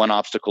selecting one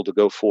obstacle to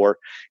go for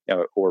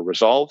or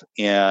resolve?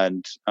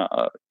 And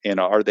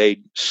are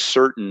they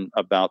certain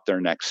about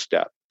their next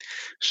step?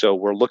 So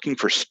we're looking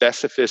for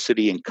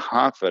specificity and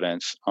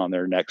confidence on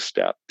their next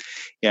step.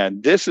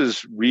 And this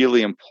is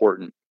really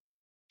important.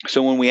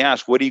 So when we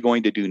ask, what are you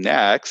going to do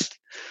next?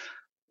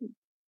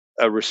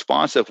 A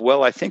response of,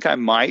 well, I think I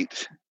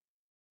might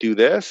do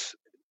this.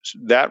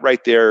 That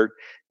right there,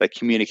 that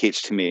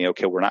communicates to me,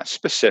 okay, we're not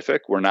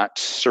specific, we're not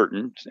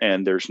certain,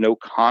 and there's no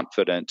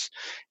confidence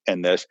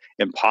in this.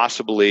 And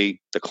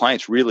possibly the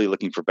client's really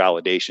looking for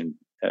validation,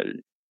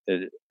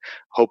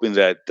 hoping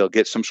that they'll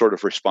get some sort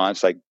of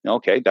response like,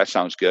 okay, that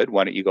sounds good.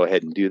 Why don't you go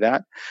ahead and do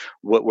that?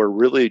 What we're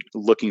really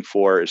looking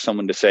for is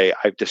someone to say,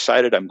 I've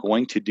decided I'm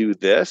going to do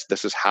this.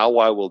 This is how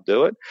I will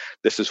do it.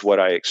 This is what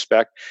I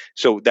expect.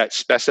 So that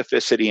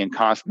specificity and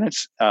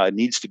confidence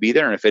needs to be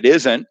there. And if it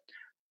isn't,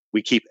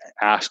 we keep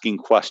asking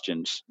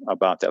questions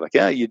about that. Like,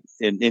 yeah,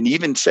 and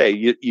even say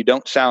you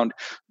don't sound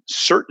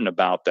certain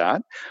about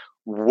that.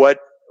 What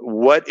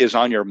is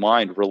on your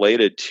mind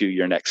related to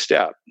your next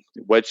step?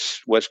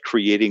 What's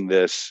creating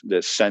this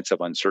sense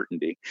of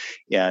uncertainty,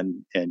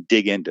 and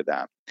dig into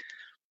that.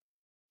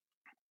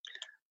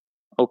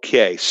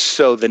 Okay,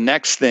 so the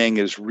next thing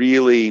is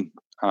really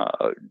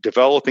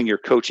developing your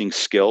coaching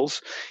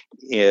skills.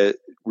 It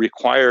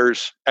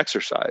requires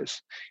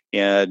exercise,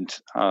 and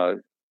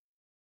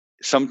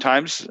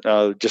sometimes,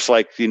 just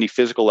like any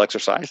physical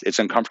exercise, it's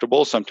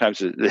uncomfortable.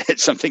 Sometimes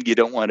it's something you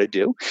don't want to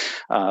do,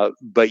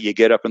 but you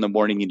get up in the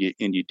morning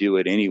and you do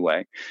it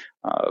anyway.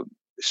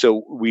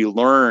 So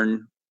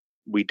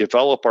we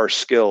develop our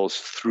skills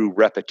through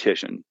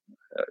repetition,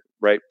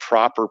 right?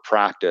 Proper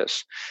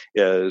practice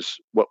is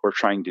what we're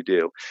trying to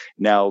do.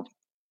 Now,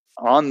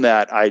 on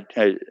that,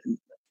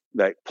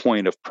 that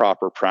point of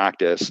proper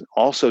practice,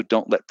 also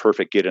don't let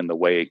perfect get in the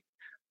way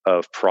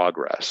of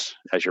progress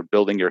as you're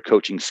building your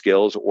coaching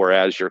skills or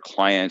as your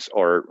clients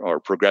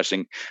are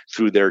progressing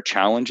through their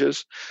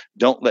challenges.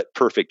 Don't let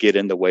perfect get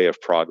in the way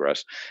of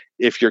progress.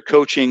 If your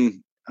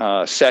coaching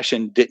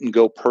session didn't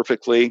go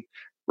perfectly,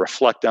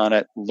 reflect on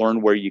it,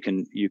 learn where you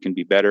can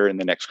be better in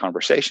the next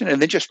conversation,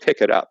 and then just pick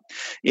it up.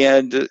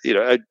 And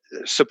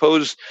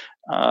suppose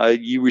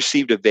you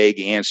received a vague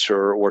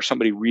answer, or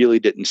somebody really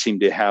didn't seem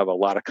to have a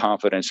lot of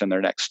confidence in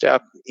their next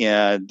step,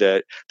 and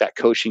that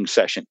coaching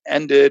session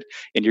ended,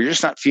 and you're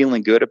just not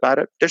feeling good about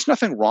it. There's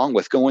nothing wrong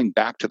with going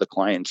back to the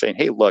client and saying,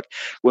 "Hey, look,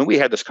 when we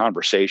had this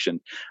conversation,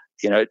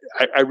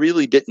 I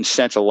really didn't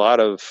sense a lot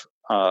of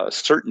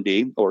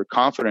certainty or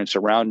confidence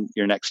around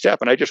your next step.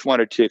 And I just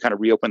wanted to kind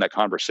of reopen that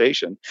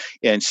conversation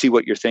and see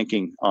what you're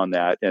thinking on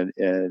that. And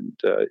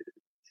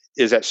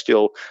is that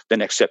still the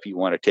next step you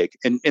want to take?"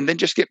 And then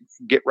just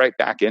get right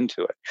back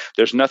into it.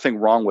 There's nothing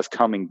wrong with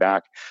coming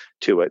back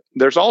to it.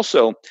 There's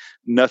also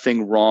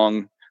nothing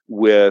wrong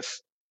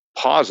with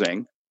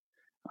pausing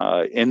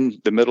in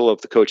the middle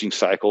of the coaching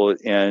cycle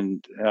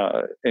and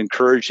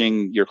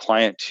encouraging your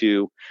client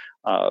to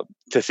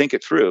think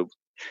it through.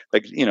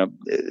 Like,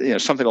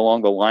 something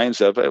along the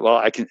lines of, well,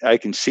 I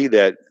can see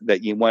that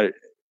you want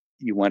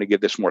to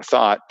give this more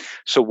thought.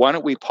 So why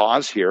don't we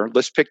pause here?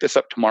 Let's pick this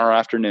up tomorrow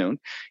afternoon,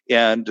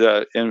 and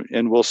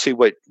we'll see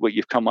what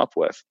you've come up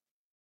with.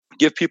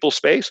 give people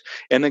space,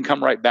 and then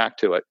come right back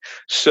to it.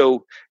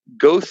 So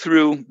go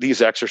through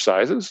these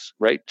exercises,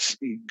 right?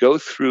 Go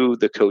through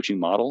the coaching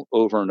model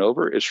over and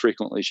over as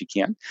frequently as you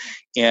can,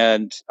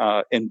 and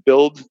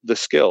build the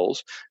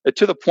skills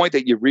to the point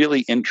that you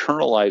really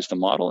internalize the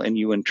model and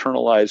you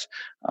internalize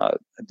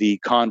the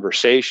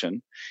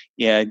conversation,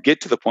 and get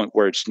to the point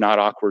where it's not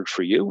awkward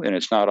for you and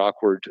it's not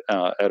awkward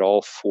at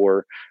all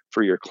for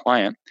your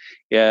client,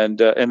 and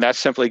that's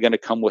simply going to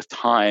come with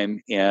time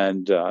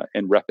and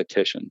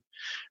repetition.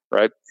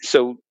 Right.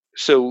 So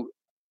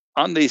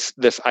on this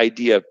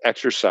idea of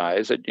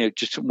exercise, I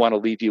just want to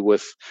leave you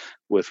with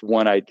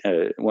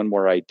one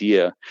more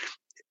idea,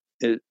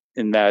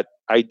 in that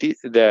idea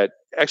that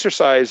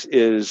exercise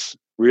is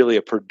really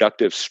a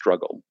productive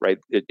struggle, right?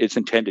 It's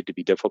intended to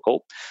be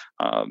difficult,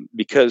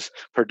 because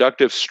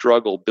productive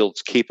struggle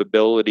builds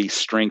capability,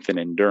 strength, and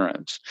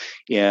endurance.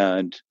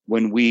 And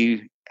when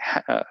we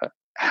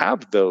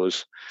have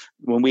those,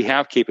 when we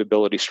have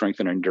capability, strength,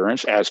 and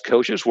endurance as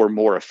coaches, we're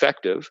more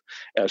effective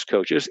as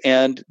coaches,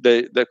 and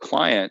the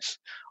clients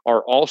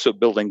are also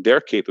building their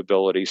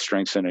capabilities,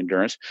 strengths, and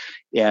endurance,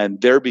 and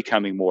they're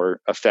becoming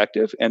more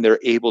effective, and they're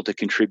able to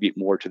contribute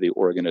more to the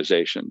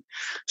organization.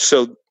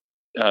 So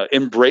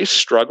embrace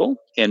struggle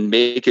and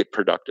make it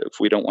productive.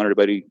 We don't want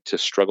everybody to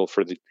struggle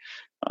for the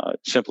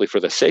simply for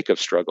the sake of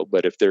struggle,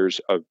 but if there's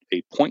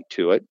a point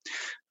to it,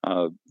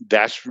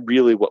 that's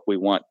really what we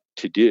want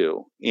to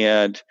do.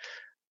 And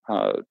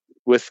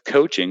with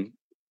coaching,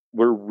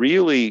 we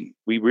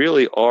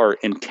really are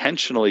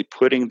intentionally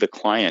putting the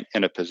client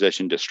in a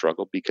position to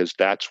struggle, because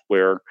that's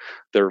where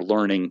their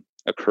learning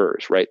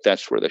occurs, right?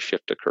 That's where the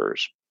shift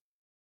occurs.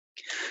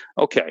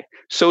 Okay,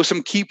 so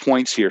some key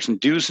points here, some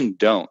do's and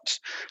don'ts.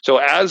 So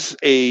as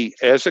a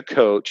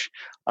coach,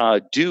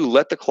 do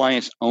let the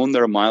clients own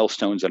their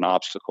milestones and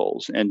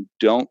obstacles, and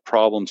don't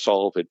problem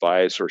solve,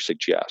 advise, or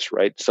suggest,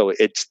 right? So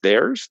it's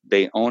theirs,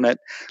 they own it,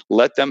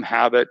 let them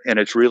have it, and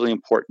it's really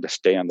important to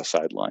stay on the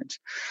sidelines.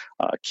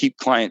 Keep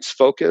clients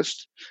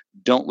focused.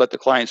 Don't let the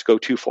clients go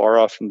too far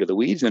off into the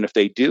weeds, and if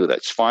they do,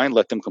 that's fine.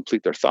 Let them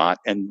complete their thought,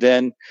 and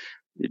then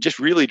just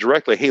really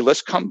directly, hey,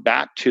 let's come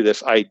back to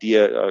this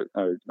idea,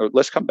 or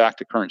let's come back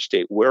to current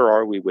state. Where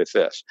are we with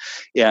this?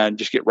 And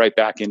just get right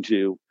back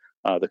into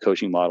the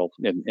coaching model,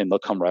 and they'll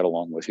come right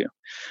along with you.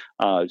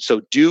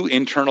 So do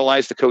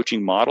internalize the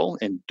coaching model,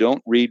 and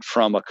don't read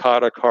from a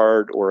kata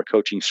card or a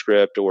coaching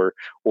script or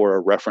a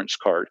reference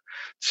card.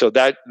 So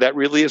that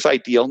really is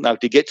ideal. Now,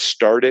 to get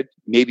started,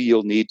 maybe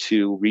you'll need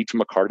to read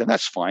from a card, and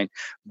that's fine.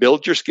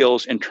 Build your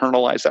skills,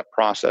 internalize that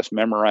process,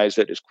 memorize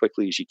it as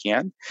quickly as you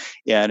can,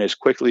 and as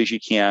quickly as you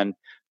can,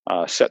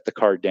 set the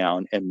card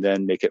down, and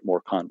then make it more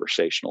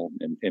conversational,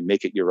 and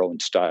make it your own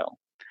style.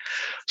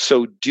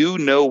 So do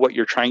know what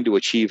you're trying to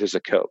achieve as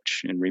a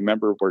coach. And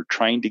remember, we're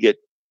trying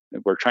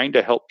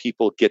to help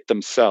people get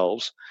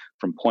themselves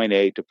from point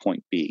A to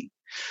point B.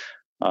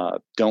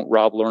 Don't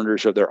rob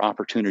learners of their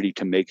opportunity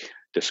to make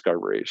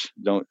discoveries.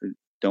 Don't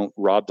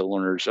rob the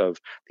learners of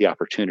the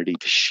opportunity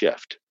to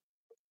shift.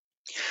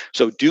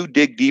 So do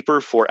dig deeper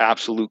for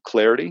absolute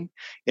clarity,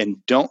 and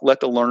don't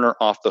let the learner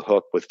off the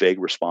hook with vague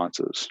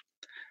responses.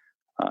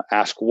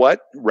 Ask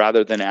what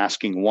rather than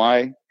asking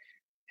why.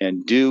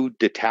 And do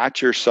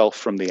detach yourself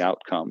from the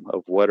outcome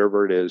of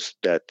whatever it is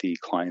that the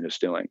client is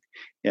doing,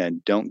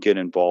 and don't get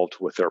involved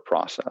with their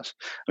process.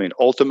 I mean,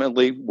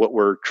 ultimately, what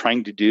we're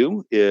trying to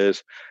do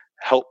is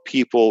help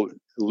people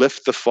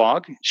lift the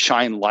fog,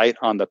 shine light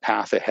on the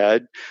path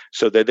ahead,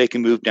 so that they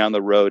can move down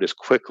the road as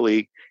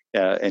quickly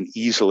and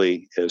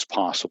easily as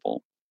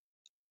possible.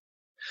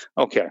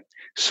 Okay,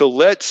 so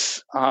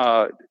let's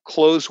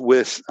close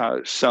with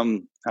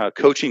some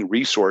coaching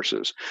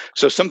resources.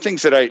 So some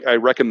things that I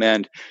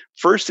recommend.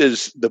 First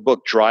is the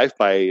book Drive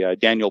by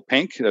Daniel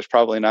Pink. That's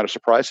probably not a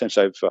surprise, since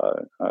I've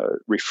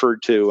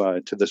referred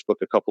to this book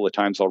a couple of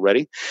times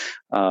already.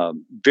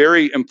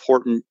 Very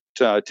important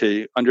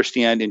to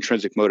understand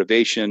intrinsic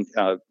motivation,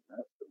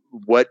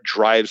 what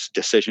drives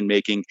decision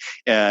making,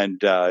 and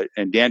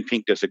Dan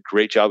Pink does a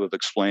great job of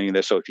explaining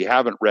this. So if you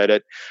haven't read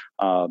it,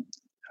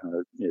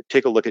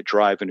 take a look at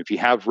Drive, and if you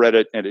have read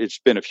it and it's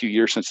been a few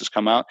years since it's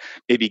come out,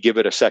 maybe give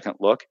it a second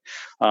look.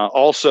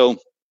 Also,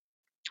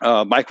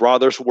 Mike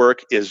Rother's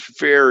work is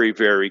very,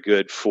 very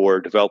good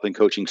for developing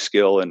coaching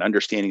skill and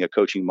understanding a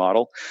coaching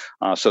model.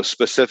 So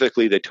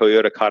specifically, the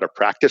Toyota Kata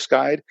Practice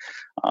Guide.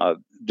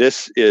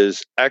 This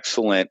is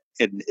excellent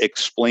in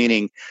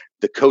explaining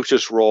the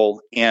coach's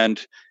role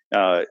and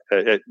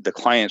the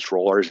client's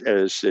role, or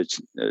as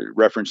it's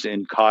referenced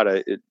in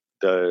Kata,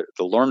 the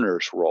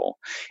learner's role.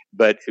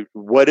 But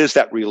what is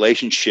that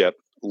relationship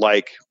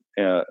like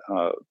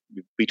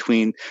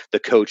between the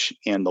coach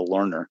and the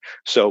learner?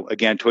 So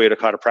again, Toyota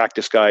Kata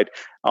Practice Guide.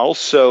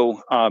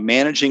 Also,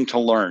 Managing to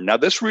Learn. Now,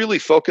 this really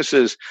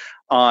focuses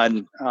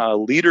on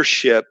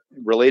leadership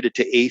related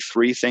to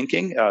A3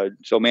 thinking.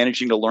 So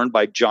Managing to Learn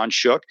by John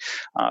Shook.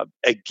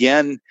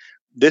 Again,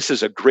 this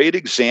is a great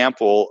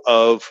example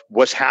of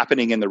what's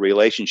happening in the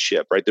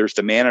relationship, right? There's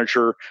the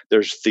manager,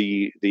 there's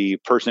the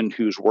person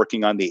who's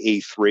working on the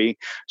A3.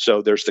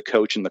 So there's the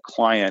coach and the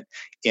client.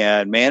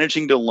 And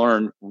Managing to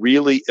Learn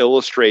really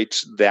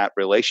illustrates that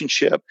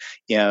relationship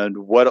and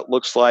what it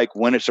looks like,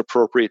 when it's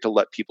appropriate to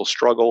let people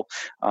struggle.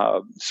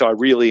 So I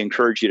really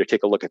encourage you to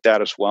take a look at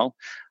that as well.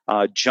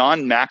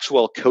 John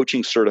Maxwell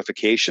Coaching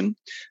Certification,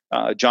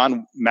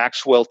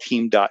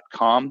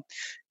 johnmaxwellteam.com.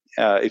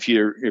 If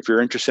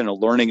you're interested in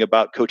learning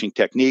about coaching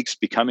techniques,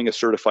 becoming a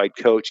certified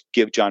coach,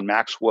 give John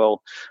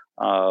Maxwell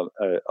a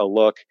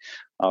look.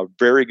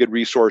 Very good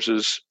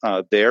resources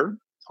there.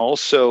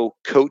 Also,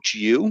 Coach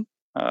U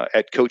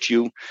at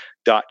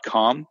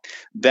coachu.com.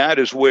 That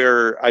is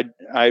where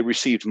I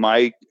received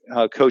my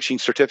coaching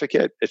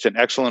certificate. It's an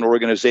excellent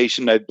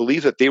organization. I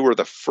believe that they were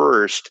the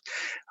first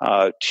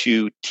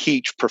to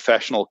teach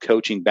professional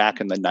coaching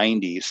back in the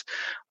 90s.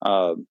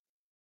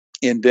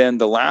 And then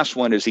the last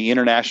one is the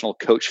International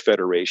Coach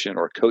Federation,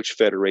 or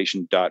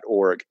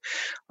coachfederation.org.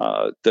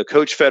 The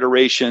Coach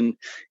Federation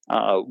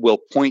will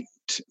point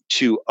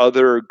to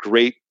other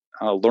great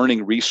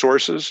learning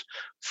resources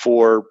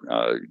for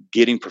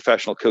getting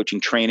professional coaching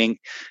training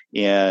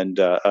and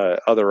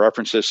other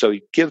references. So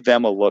give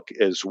them a look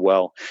as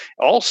well.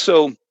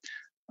 Also,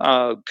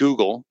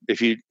 Google.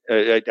 If you,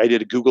 I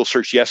did a Google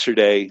search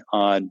yesterday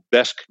on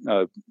best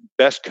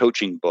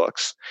coaching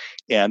books,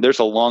 and there's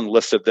a long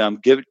list of them.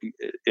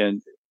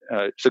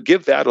 So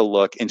give that a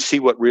look and see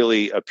what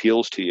really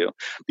appeals to you,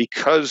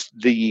 because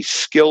the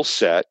skill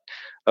set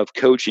of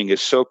coaching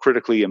is so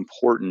critically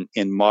important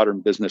in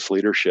modern business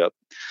leadership.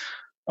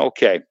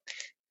 Okay.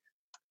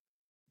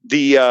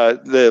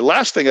 The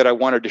last thing that I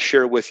wanted to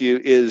share with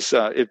you is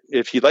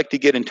if you'd like to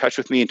get in touch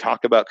with me and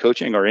talk about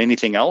coaching or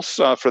anything else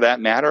for that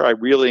matter, I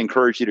really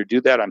encourage you to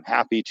do that. I'm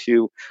happy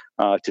to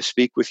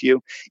speak with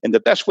you. And the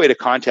best way to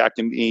contact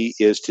me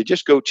is to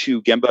just go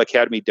to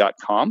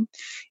gembaacademy.com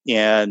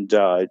and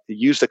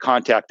use the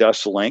Contact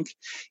Us link.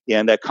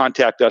 And that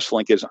Contact Us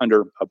link is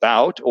under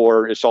About,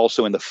 or it's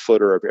also in the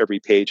footer of every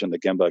page on the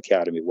Gemba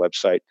Academy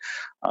website.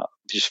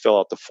 Just fill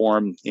out the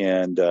form,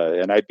 and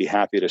I'd be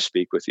happy to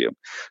speak with you.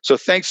 So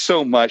thanks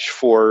so much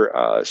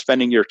for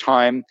spending your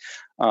time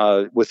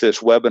with this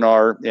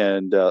webinar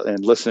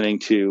and listening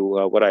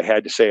to what I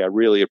had to say. I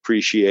really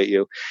appreciate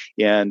you.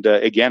 And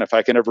again, if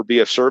I can ever be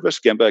of service,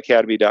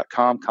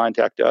 gembaacademy.com,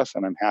 contact us,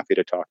 and I'm happy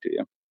to talk to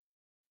you.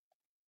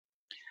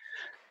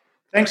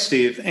 Thanks,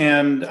 Steve.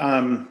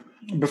 And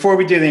before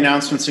we do the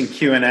announcements and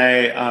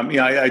Q&A,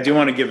 I do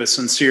want to give a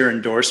sincere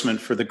endorsement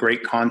for the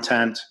great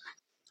content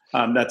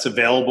that's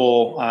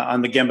available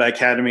on the Gemba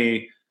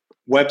Academy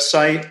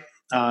website.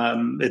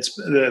 It's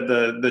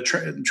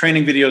the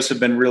training videos have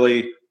been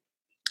really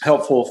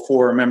helpful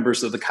for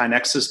members of the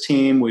KaiNexus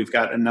team. We've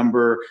got a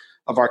number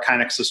of our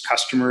KaiNexus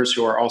customers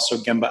who are also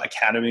Gemba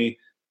Academy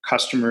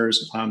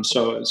customers.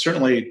 So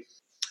certainly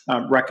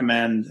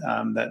recommend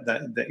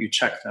that you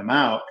check them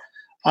out.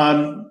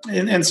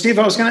 And Steve,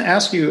 I was going to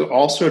ask you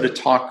also to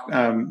talk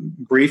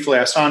briefly.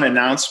 I saw an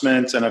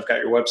announcement, and I've got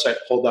your website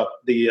pulled up,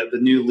 the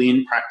new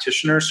Lean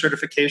Practitioner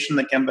certification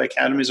that Gemba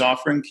Academy is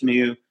offering. Can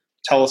you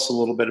tell us a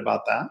little bit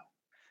about that?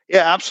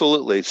 Yeah,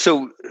 absolutely.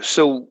 So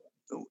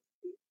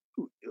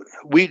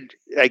we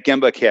at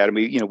Gemba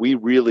Academy, we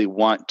really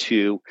want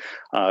to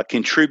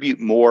contribute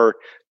more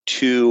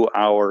to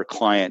our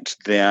clients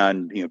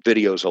than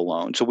videos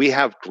alone. So we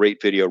have great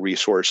video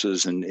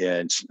resources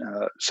and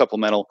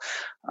supplemental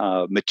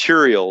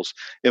materials.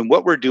 And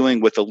what we're doing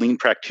with the Lean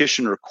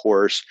Practitioner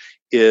course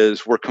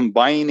is we're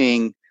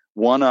combining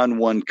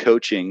one-on-one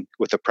coaching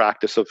with the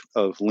practice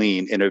of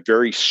Lean in a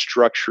very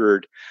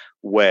structured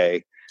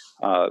way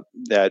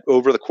that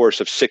over the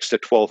course of 6 to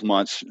 12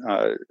 months,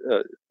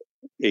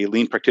 a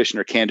Lean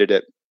Practitioner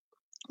candidate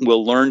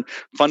will learn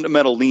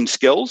fundamental Lean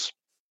skills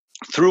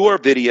through our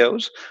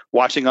videos,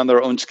 watching on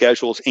their own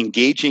schedules,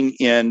 engaging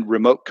in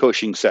remote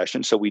coaching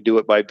sessions. So we do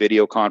it by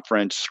video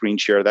conference, screen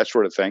share, that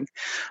sort of thing,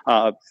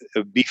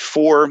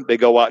 before they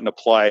go out and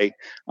apply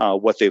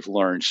what they've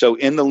learned. So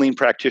in the Lean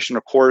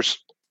Practitioner course,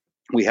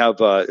 we have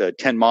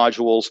 10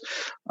 modules,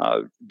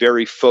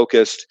 very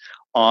focused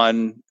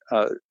on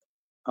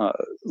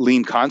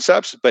Lean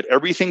concepts, but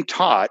everything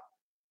taught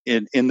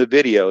in the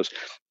videos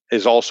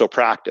is also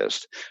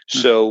practiced.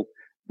 So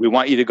we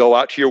want you to go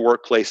out to your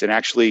workplace and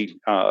actually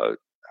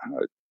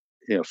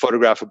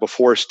photograph a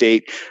before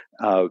state,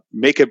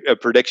 make a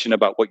prediction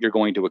about what you're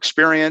going to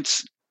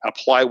experience,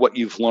 apply what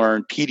you've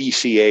learned,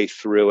 PDCA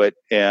through it,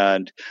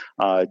 and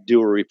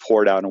do a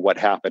report out on what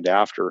happened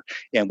after.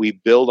 And we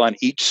build on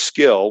each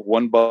skill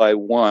one by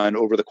one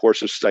over the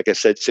course of, like I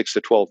said, 6 to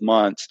 12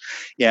 months.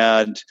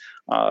 And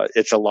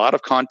it's a lot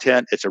of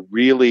content. It's a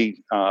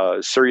really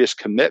serious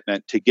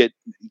commitment to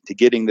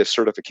getting this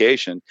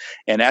certification.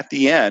 And at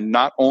the end,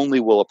 not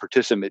only will a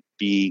participant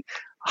be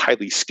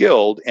highly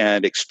skilled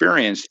and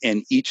experienced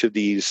in each of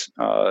these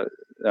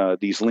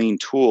Lean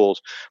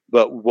tools,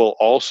 but will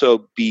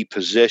also be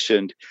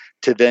positioned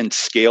to then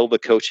scale the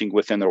coaching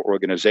within their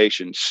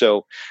organization.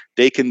 So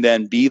they can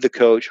then be the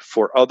coach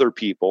for other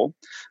people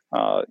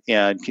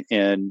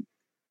and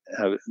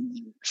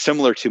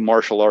similar to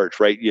martial arts,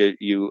 right?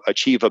 You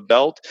achieve a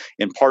belt,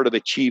 and part of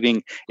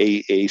achieving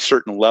a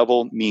certain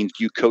level means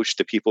you coach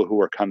the people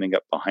who are coming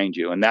up behind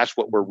you. And that's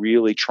what we're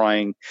really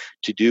trying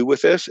to do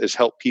with this, is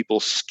help people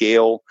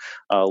scale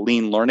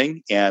lean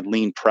learning and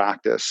lean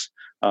practice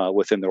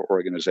within their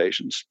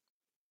organizations.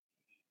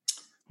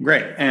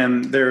 Great.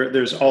 And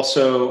there's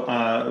also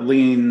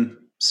Lean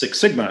Six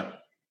Sigma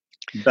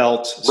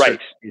belt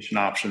certification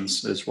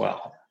options as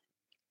well.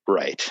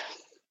 Right.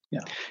 Yeah.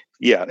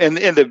 Yeah, and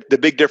the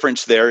big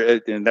difference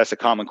there, and that's a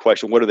common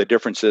question, what are the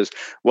differences?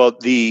 Well,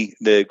 the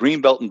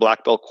green belt and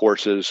black belt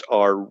courses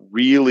are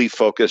really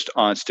focused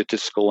on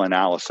statistical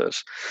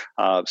analysis.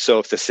 So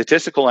if the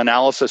statistical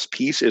analysis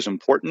piece is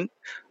important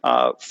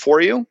for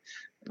you,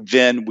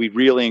 then we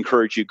really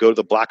encourage you to go to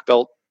the black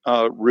belt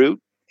route.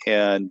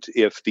 And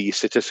if the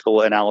statistical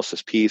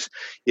analysis piece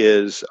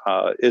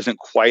isn't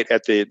quite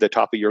at the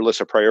top of your list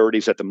of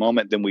priorities at the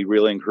moment, then we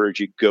really encourage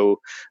you to go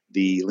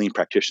the lean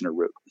practitioner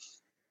route.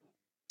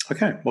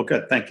 Okay, well,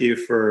 good. Thank you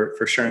for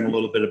sharing a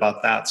little bit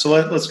about that. So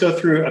let's go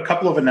through a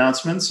couple of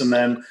announcements, and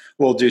then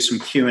we'll do some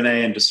Q&A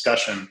and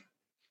discussion.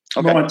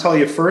 Okay. I want to tell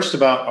you first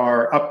about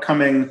our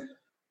upcoming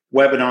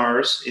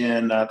webinars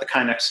in the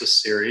KaiNexus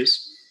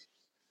series.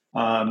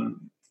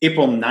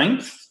 April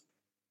 9th,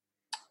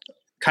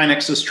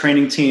 KaiNexus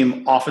Training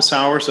Team Office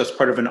Hours. That's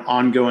part of an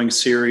ongoing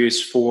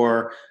series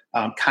for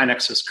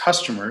KaiNexus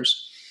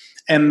customers.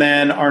 And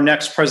then our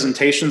next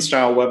presentation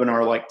style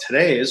webinar like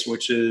today's,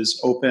 which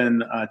is open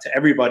to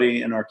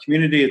everybody in our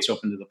community, it's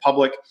open to the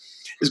public,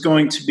 is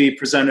going to be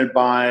presented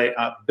by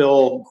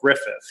Bill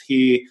Griffith.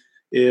 He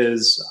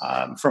is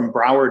from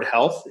Broward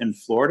Health in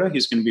Florida.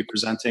 He's going to be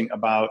presenting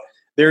about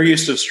their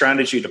use of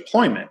strategy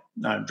deployment,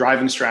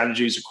 driving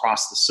strategies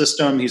across the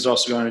system. He's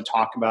also going to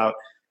talk about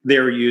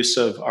their use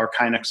of our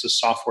KaiNexus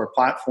software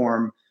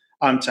platform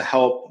to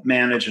help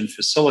manage and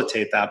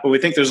facilitate that. But we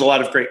think there's a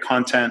lot of great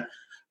content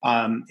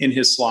in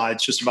his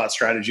slides just about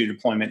strategy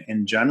deployment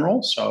in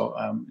general. So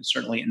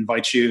certainly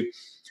invite you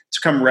to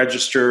come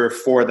register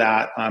for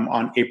that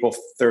on April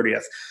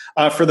 30th.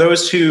 For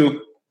those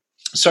who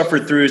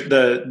suffered through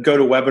the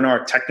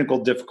GoToWebinar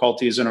technical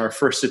difficulties in our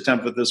first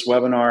attempt at this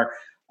webinar,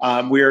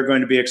 we are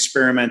going to be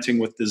experimenting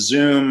with the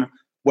Zoom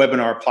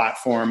webinar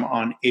platform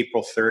on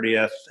April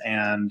 30th,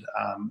 and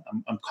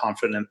I'm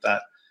confident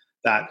that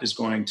that is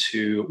going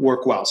to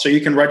work well. So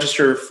you can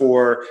register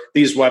for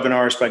these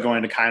webinars by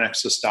going to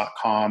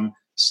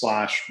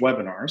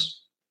kainexus.com/webinars.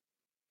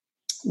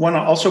 I want to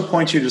also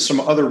point you to some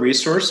other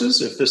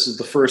resources. If this is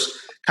the first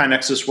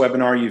KaiNexus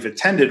webinar you've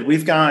attended,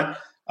 we've got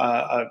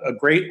a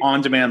great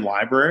on-demand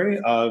library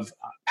of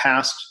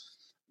past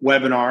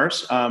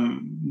webinars.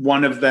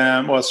 One of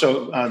them,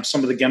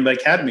 some of the Gemba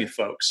Academy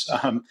folks,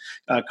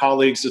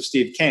 colleagues of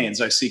Steve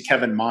Kane's. I see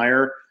Kevin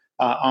Meyer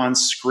on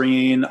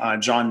screen.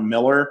 John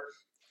Miller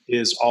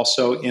is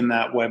also in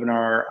that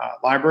webinar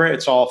library.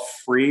 It's all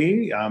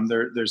free.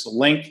 There's a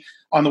link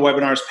on the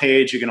webinars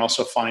page. You can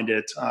also find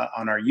it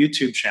on our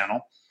YouTube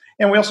channel.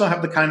 And we also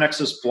have the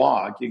KaiNexus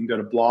blog. You can go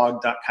to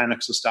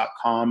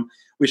blog.kainexus.com.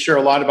 We share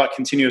a lot about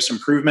continuous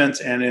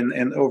improvement.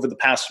 And over the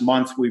past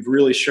month, we've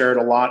really shared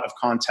a lot of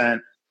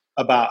content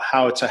about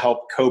how to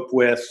help cope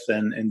with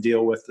and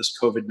deal with this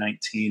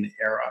COVID-19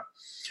 era.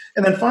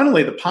 And then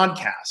finally, the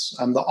podcast.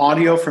 The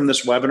audio from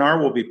this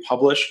webinar will be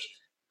published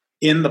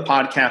in the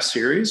podcast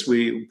series.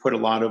 We put a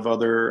lot of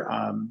other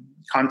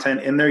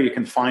content in there. You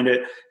can find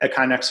it at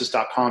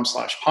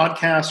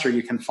kainexus.com/podcast, or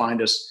you can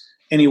find us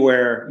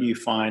anywhere you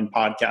find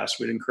podcasts.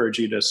 We'd encourage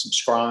you to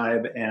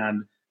subscribe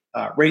and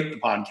rate the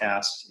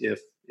podcast if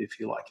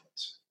you like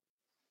it.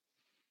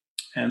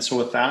 And so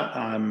with that,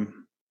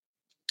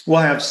 we'll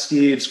have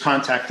Steve's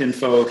contact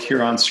info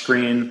here on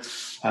screen,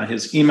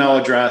 his email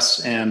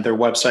address, and their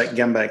website,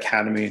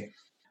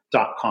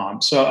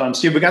 gembaacademy.com. So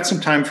Steve, we got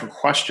some time for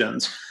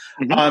questions.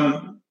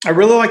 Mm-hmm. I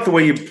really like the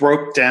way you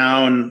broke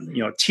down,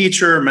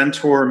 teacher,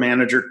 mentor,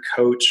 manager,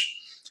 coach.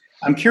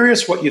 I'm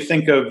curious what you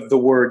think of the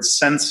word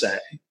sensei.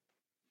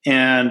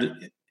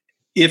 And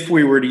if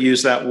we were to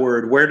use that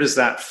word, where does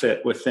that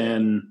fit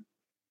within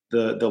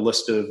the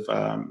list of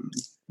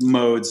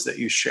modes that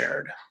you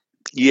shared?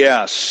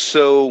 Yeah,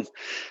 so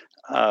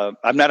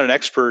I'm not an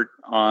expert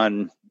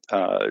on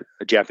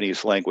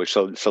Japanese language,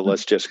 so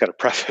let's just kind of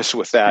preface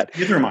with that.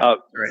 Neither am I.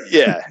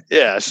 Right.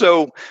 Yeah.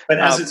 So, but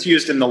as it's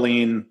used in the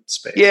lean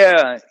space,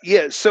 yeah.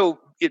 So,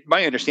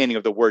 my understanding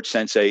of the word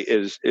sensei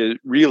is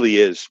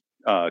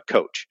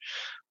coach.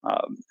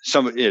 I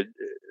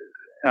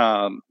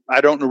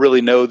don't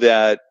really know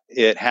that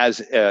it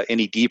has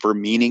any deeper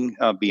meaning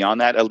beyond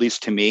that, at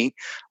least to me.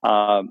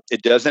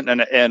 It doesn't.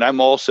 And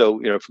I'm also,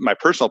 from my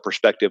personal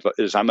perspective,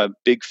 is I'm a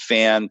big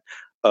fan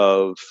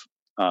of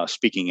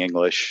speaking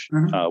English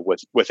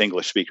with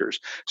English speakers.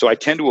 So I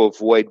tend to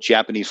avoid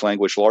Japanese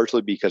language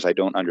largely because I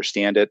don't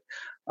understand it.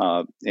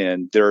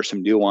 And there are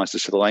some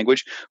nuances to the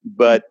language.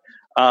 But,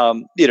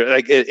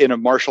 like in a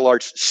martial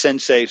arts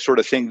sensei sort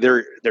of thing,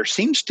 there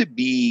seems to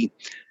be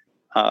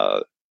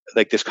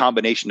like this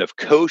combination of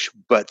coach,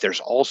 but there's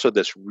also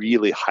this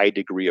really high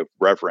degree of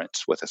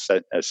reverence with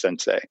a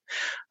sensei.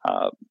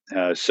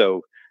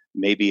 So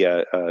maybe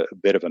a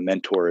bit of a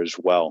mentor as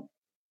well.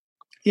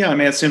 Yeah, I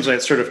mean, it seems like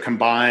it sort of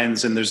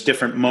combines, and there's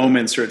different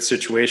moments, or it's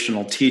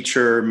situational: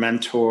 teacher,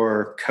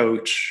 mentor,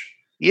 coach.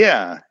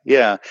 Yeah,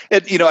 yeah,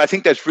 and I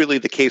think that's really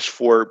the case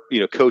for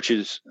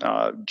coaches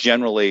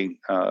generally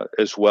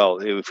as well.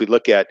 If we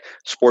look at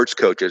sports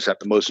coaches at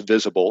the most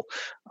visible,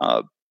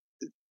 a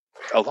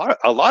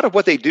lot of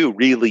what they do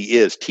really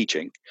is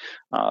teaching.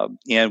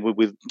 And when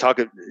we talk,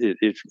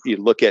 if you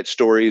look at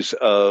stories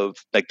of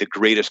like the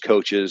greatest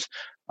coaches,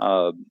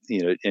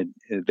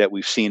 that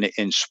we've seen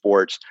in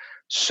sports,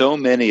 so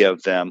many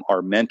of them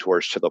are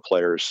mentors to the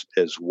players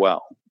as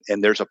well.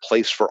 And there's a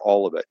place for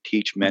all of it: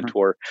 teach,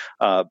 mentor,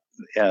 and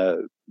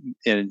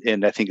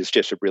I think it's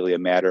just really a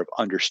matter of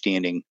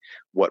understanding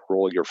what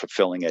role you're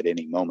fulfilling at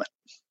any moment.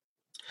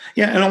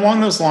 Yeah, and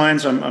along those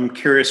lines, I'm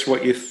curious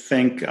what you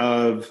think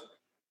of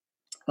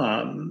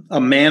a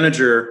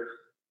manager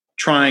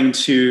trying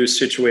to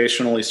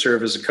situationally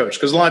serve as a coach,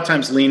 because a lot of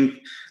times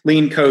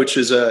lean coach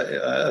is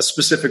a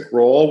specific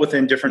role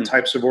within different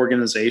types of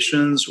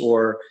organizations,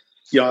 or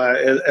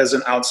as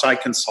an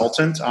outside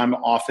consultant, I'm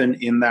often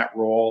in that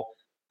role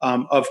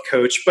of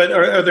coach. But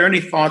are there any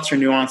thoughts or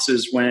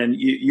nuances when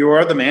you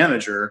are the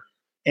manager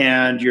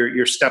and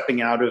you're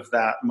stepping out of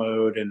that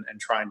mode and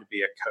trying to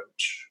be a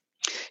coach?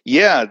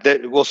 Yeah,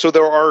 so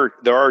there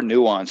are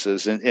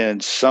nuances,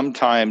 and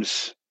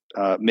sometimes,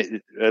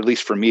 at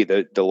least for me,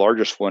 the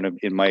largest one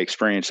in my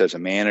experience as a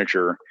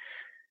manager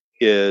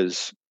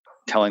is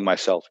telling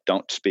myself,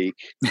 "Don't speak,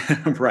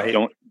 Right.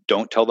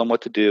 don't tell them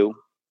what to do.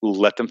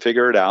 Let them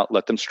figure it out.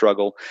 Let them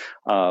struggle,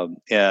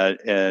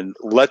 and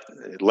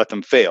let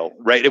them fail."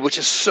 Right, which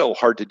is so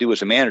hard to do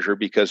as a manager,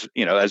 because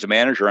as a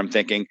manager, I'm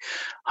thinking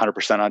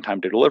 100% on time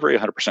to delivery,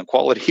 100%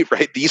 quality,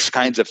 right? These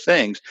kinds of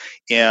things,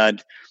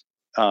 and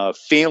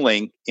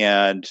failing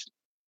and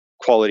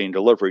quality and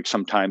delivery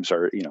sometimes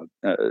are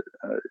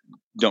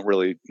don't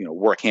really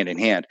work hand in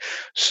hand.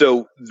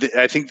 So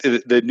I think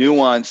the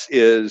nuance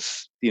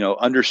is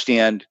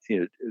understand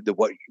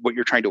what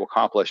you're trying to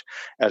accomplish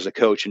as a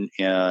coach,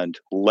 and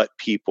let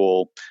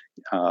people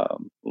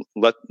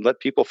let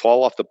people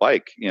fall off the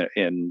bike,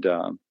 and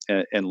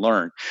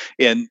learn.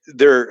 And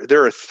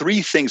there are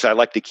three things I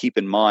like to keep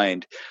in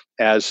mind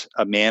as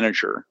a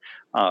manager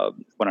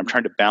when I'm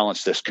trying to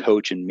balance this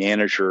coach and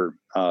manager,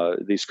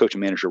 these coach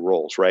and manager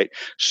roles, right?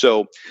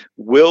 So,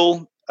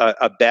 will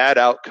a bad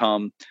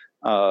outcome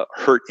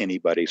hurt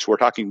anybody? So we're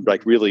talking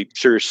like really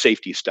serious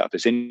safety stuff.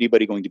 Is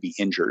anybody going to be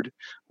injured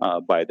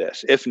by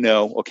this? If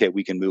no, okay,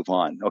 we can move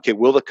on. Okay,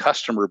 will the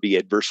customer be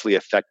adversely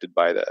affected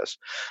by this?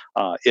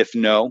 If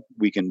no,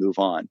 we can move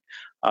on.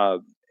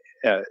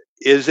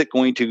 Is it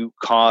going to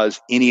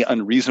cause any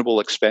unreasonable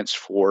expense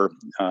for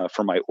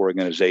my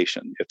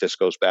organization if this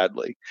goes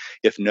badly?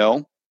 If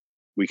no,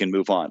 we can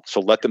move on. So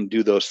let them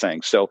do those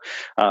things. So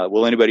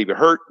will anybody be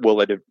hurt?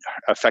 Will it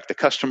affect the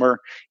customer?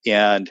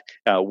 And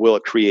will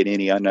it create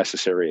any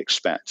unnecessary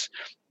expense?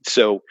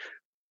 So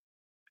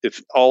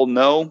if all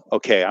no,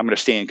 okay, I'm going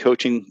to stay in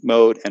coaching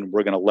mode, and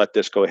we're going to let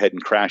this go ahead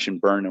and crash and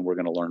burn, and we're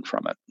going to learn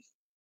from it.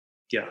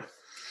 Yeah.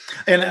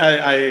 And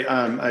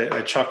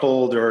I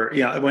chuckled, or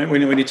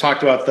when you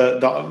talked about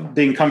the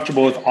being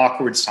comfortable with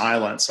awkward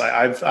silence.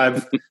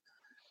 I've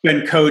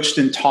been coached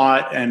and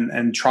taught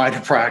and try to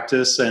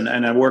practice, and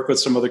I work with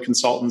some other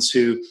consultants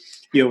who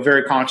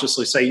very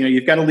consciously say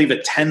you've got to leave a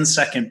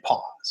 10-second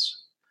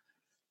pause,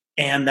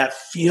 and that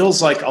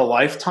feels like a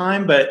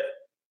lifetime, but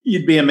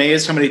you'd be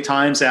amazed how many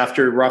times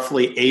after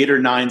roughly 8 or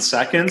 9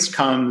 seconds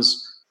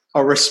comes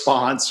a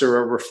response or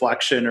a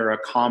reflection or a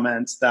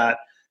comment that,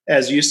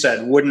 as you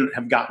said, wouldn't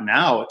have gotten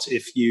out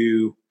if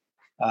you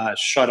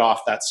shut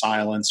off that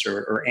silence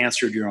or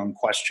answered your own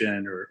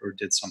question or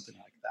did something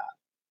like that.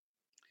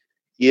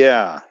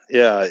 Yeah.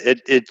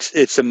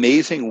 It's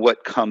amazing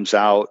what comes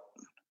out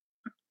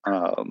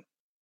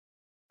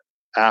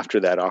after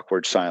that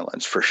awkward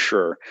silence, for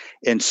sure.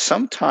 And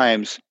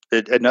sometimes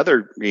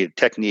another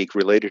technique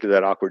related to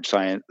that awkward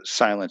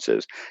silence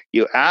is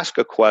you ask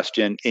a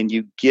question and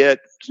you get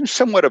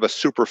somewhat of a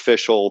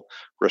superficial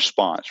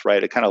response,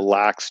 right? It kind of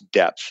lacks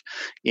depth,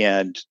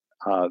 and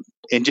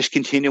just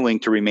continuing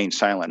to remain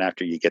silent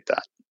after you get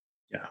that.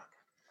 Yeah.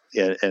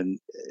 And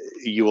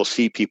you will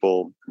see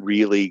people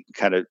really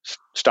kind of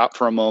stop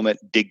for a moment,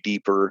 dig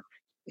deeper,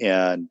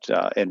 and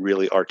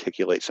really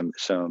articulate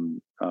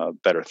some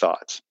better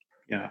thoughts.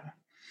 Yeah.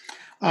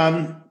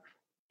 I'm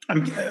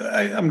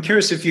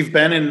curious if you've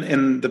been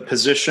in the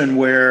position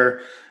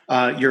where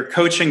you're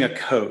coaching a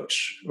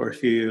coach, or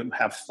if you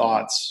have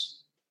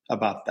thoughts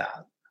about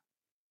that.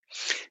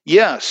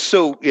 Yeah.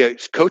 So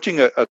coaching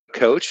a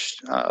coach,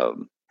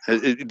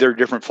 there are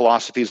different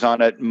philosophies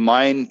on it.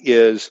 Mine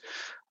is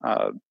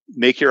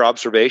make your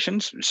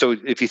observations. So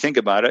if you think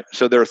about it,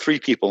 so there are three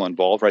people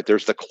involved, right?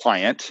 There's the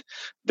client,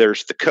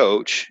 there's the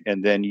coach,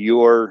 and then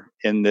you're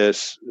in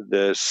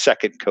the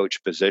second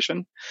coach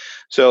position.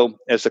 So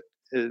as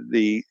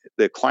the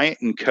client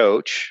and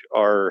coach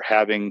are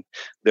having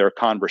their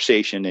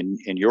conversation, and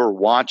you're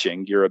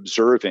watching, you're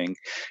observing.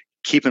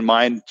 Keep in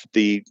mind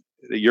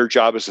your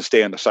job is to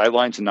stay on the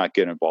sidelines and not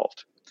get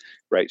involved,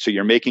 right? So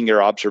you're making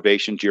your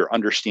observations, you're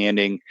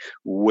understanding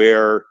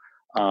where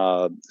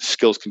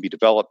skills can be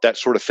developed, that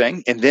sort of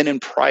thing. And then in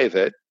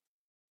private,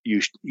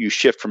 you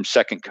shift from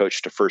second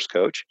coach to first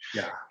coach,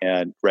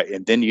 and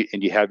then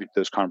you have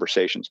those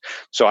conversations.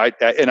 So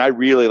I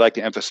really like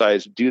to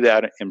emphasize, do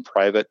that in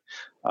private,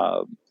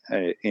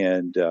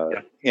 and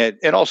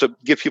also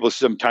give people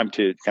some time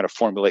to kind of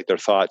formulate their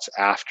thoughts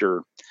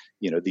after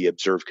the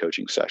observed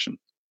coaching session.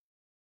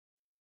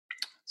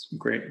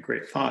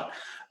 Great thought.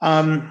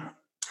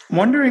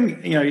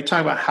 Wondering, you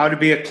talk about how to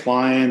be a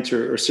client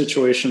or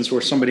situations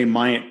where somebody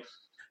might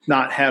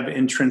not have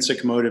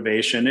intrinsic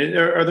motivation.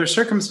 Are there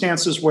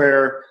circumstances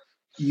where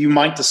you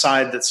might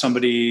decide that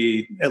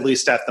somebody, at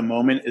least at the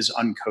moment, is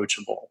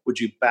uncoachable?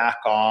 Would you back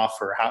off,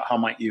 or how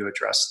might you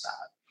address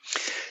that?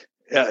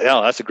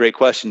 Yeah, that's a great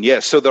question.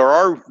 Yes, so there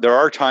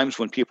are times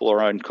when people are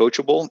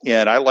uncoachable,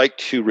 and I like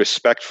to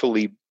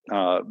respectfully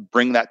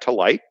bring that to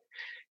light,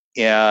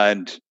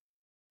 and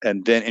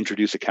then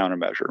introduce a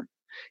countermeasure.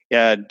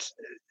 And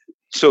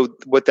so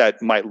what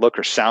that might look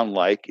or sound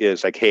like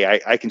is like, hey,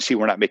 I can see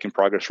we're not making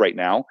progress right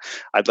now.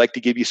 I'd like to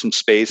give you some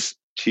space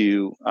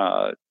to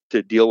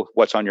deal with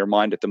what's on your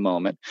mind at the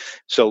moment.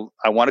 So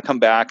I want to come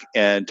back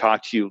and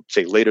talk to you,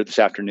 say, later this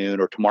afternoon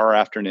or tomorrow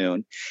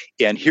afternoon.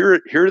 And here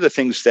are the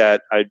things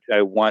that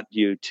I want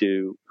you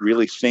to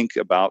really think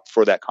about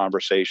for that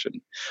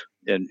conversation,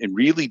 and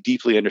really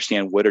deeply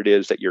understand what it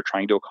is that you're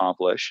trying to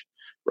accomplish,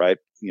 right?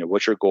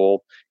 What's your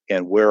goal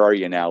and where are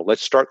you now?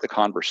 Let's start the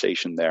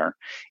conversation there.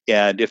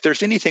 And if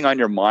there's anything on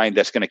your mind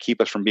that's going to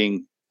keep us from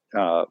being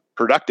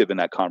productive in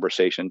that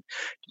conversation,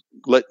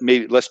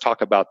 let's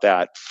talk about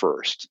that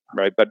first,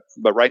 right? But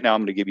right now I'm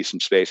going to give you some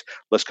space.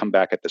 Let's come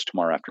back at this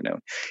tomorrow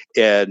afternoon,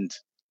 and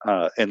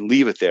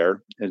leave it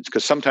there,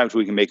 because sometimes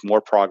we can make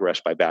more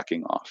progress by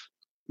backing off.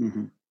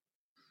 Mm-hmm.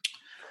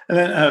 And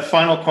then a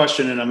final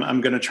question, and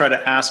I'm going to try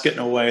to ask it in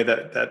a way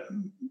that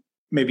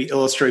maybe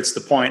illustrates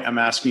the point I'm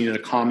asking you to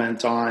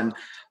comment on.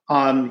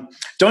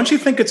 Don't you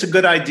think it's a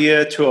good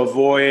idea to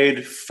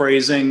avoid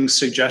phrasing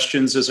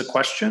suggestions as a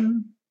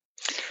question?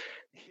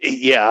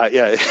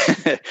 Yeah,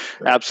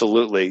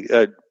 absolutely.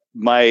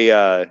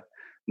 My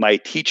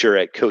teacher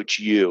at Coach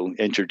U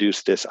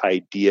introduced this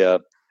idea.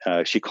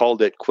 She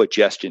called it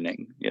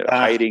quagestioning,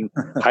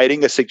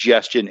 hiding a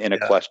suggestion in a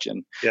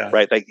question,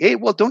 right? Like, hey,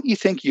 well, don't you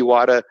think you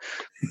ought to?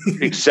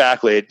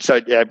 Exactly.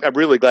 So I'm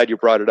really glad you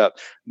brought it up.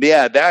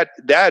 Yeah,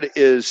 that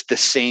is the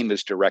same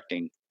as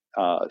directing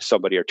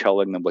somebody or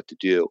telling them what to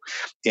do.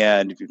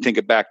 And if you think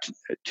it back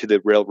to the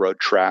railroad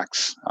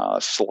tracks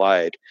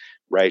slide,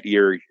 right?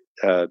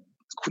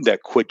 That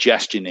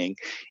quagestioning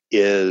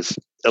is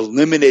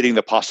eliminating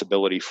the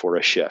possibility for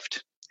a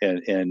shift.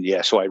 And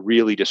so I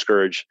really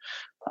discourage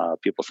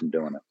people from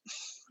doing it.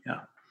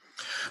 Yeah.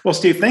 Well,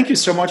 Steve, thank you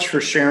so much for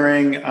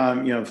sharing,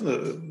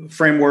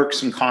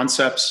 frameworks and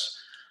concepts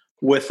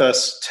with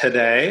us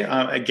today.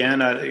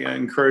 Again, I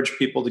encourage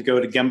people to go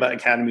to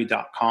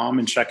gembaacademy.com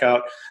and check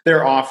out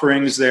their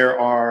offerings. There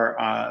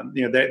are,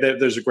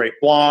 there's a great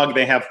blog.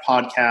 They have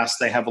podcasts.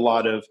 They have a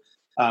lot of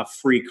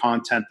free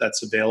content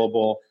that's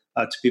available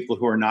to people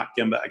who are not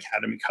Gemba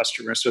Academy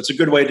customers. So it's a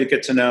good way to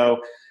get to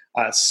know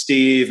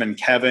Steve and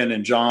Kevin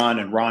and John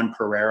and Ron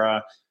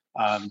Pereira.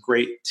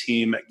 Great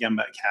team at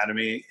Gemba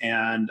Academy.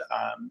 And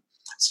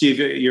Steve,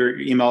 your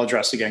email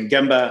address again,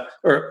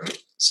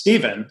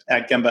 Stephen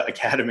at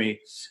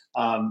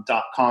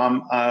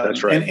gembaacademy.com.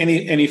 That's right.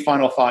 Any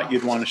final thought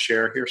you'd want to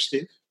share here,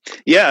 Steve?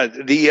 Yeah,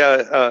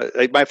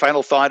 my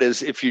final thought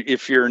is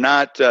if you're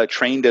not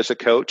trained as a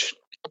coach,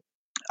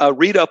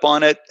 read up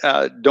on it.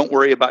 Don't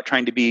worry about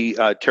trying to be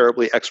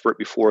terribly expert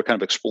before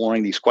kind of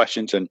exploring these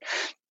questions and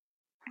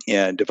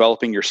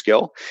developing your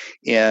skill.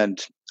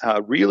 And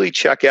really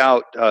check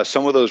out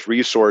some of those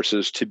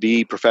resources to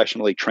be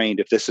professionally trained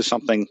if this is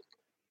something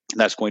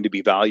that's going to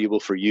be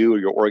valuable for you or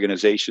your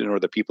organization or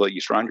the people that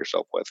you surround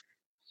yourself with.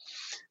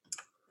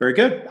 Very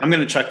good. I'm going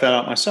to check that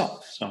out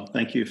myself. So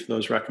thank you for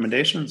those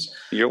recommendations.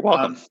 You're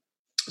welcome.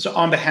 So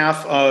on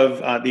behalf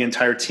of the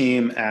entire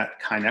team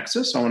at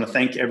KaiNexus, I want to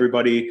thank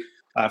everybody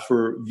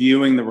for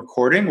viewing the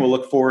recording. We'll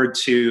look forward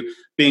to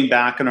being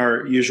back in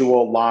our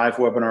usual live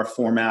webinar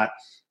format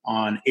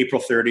on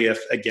April 30th,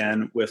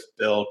 again with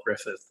Bill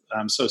Griffith.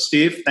 So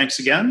Steve, thanks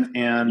again.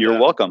 And you're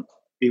welcome.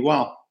 Be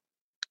well.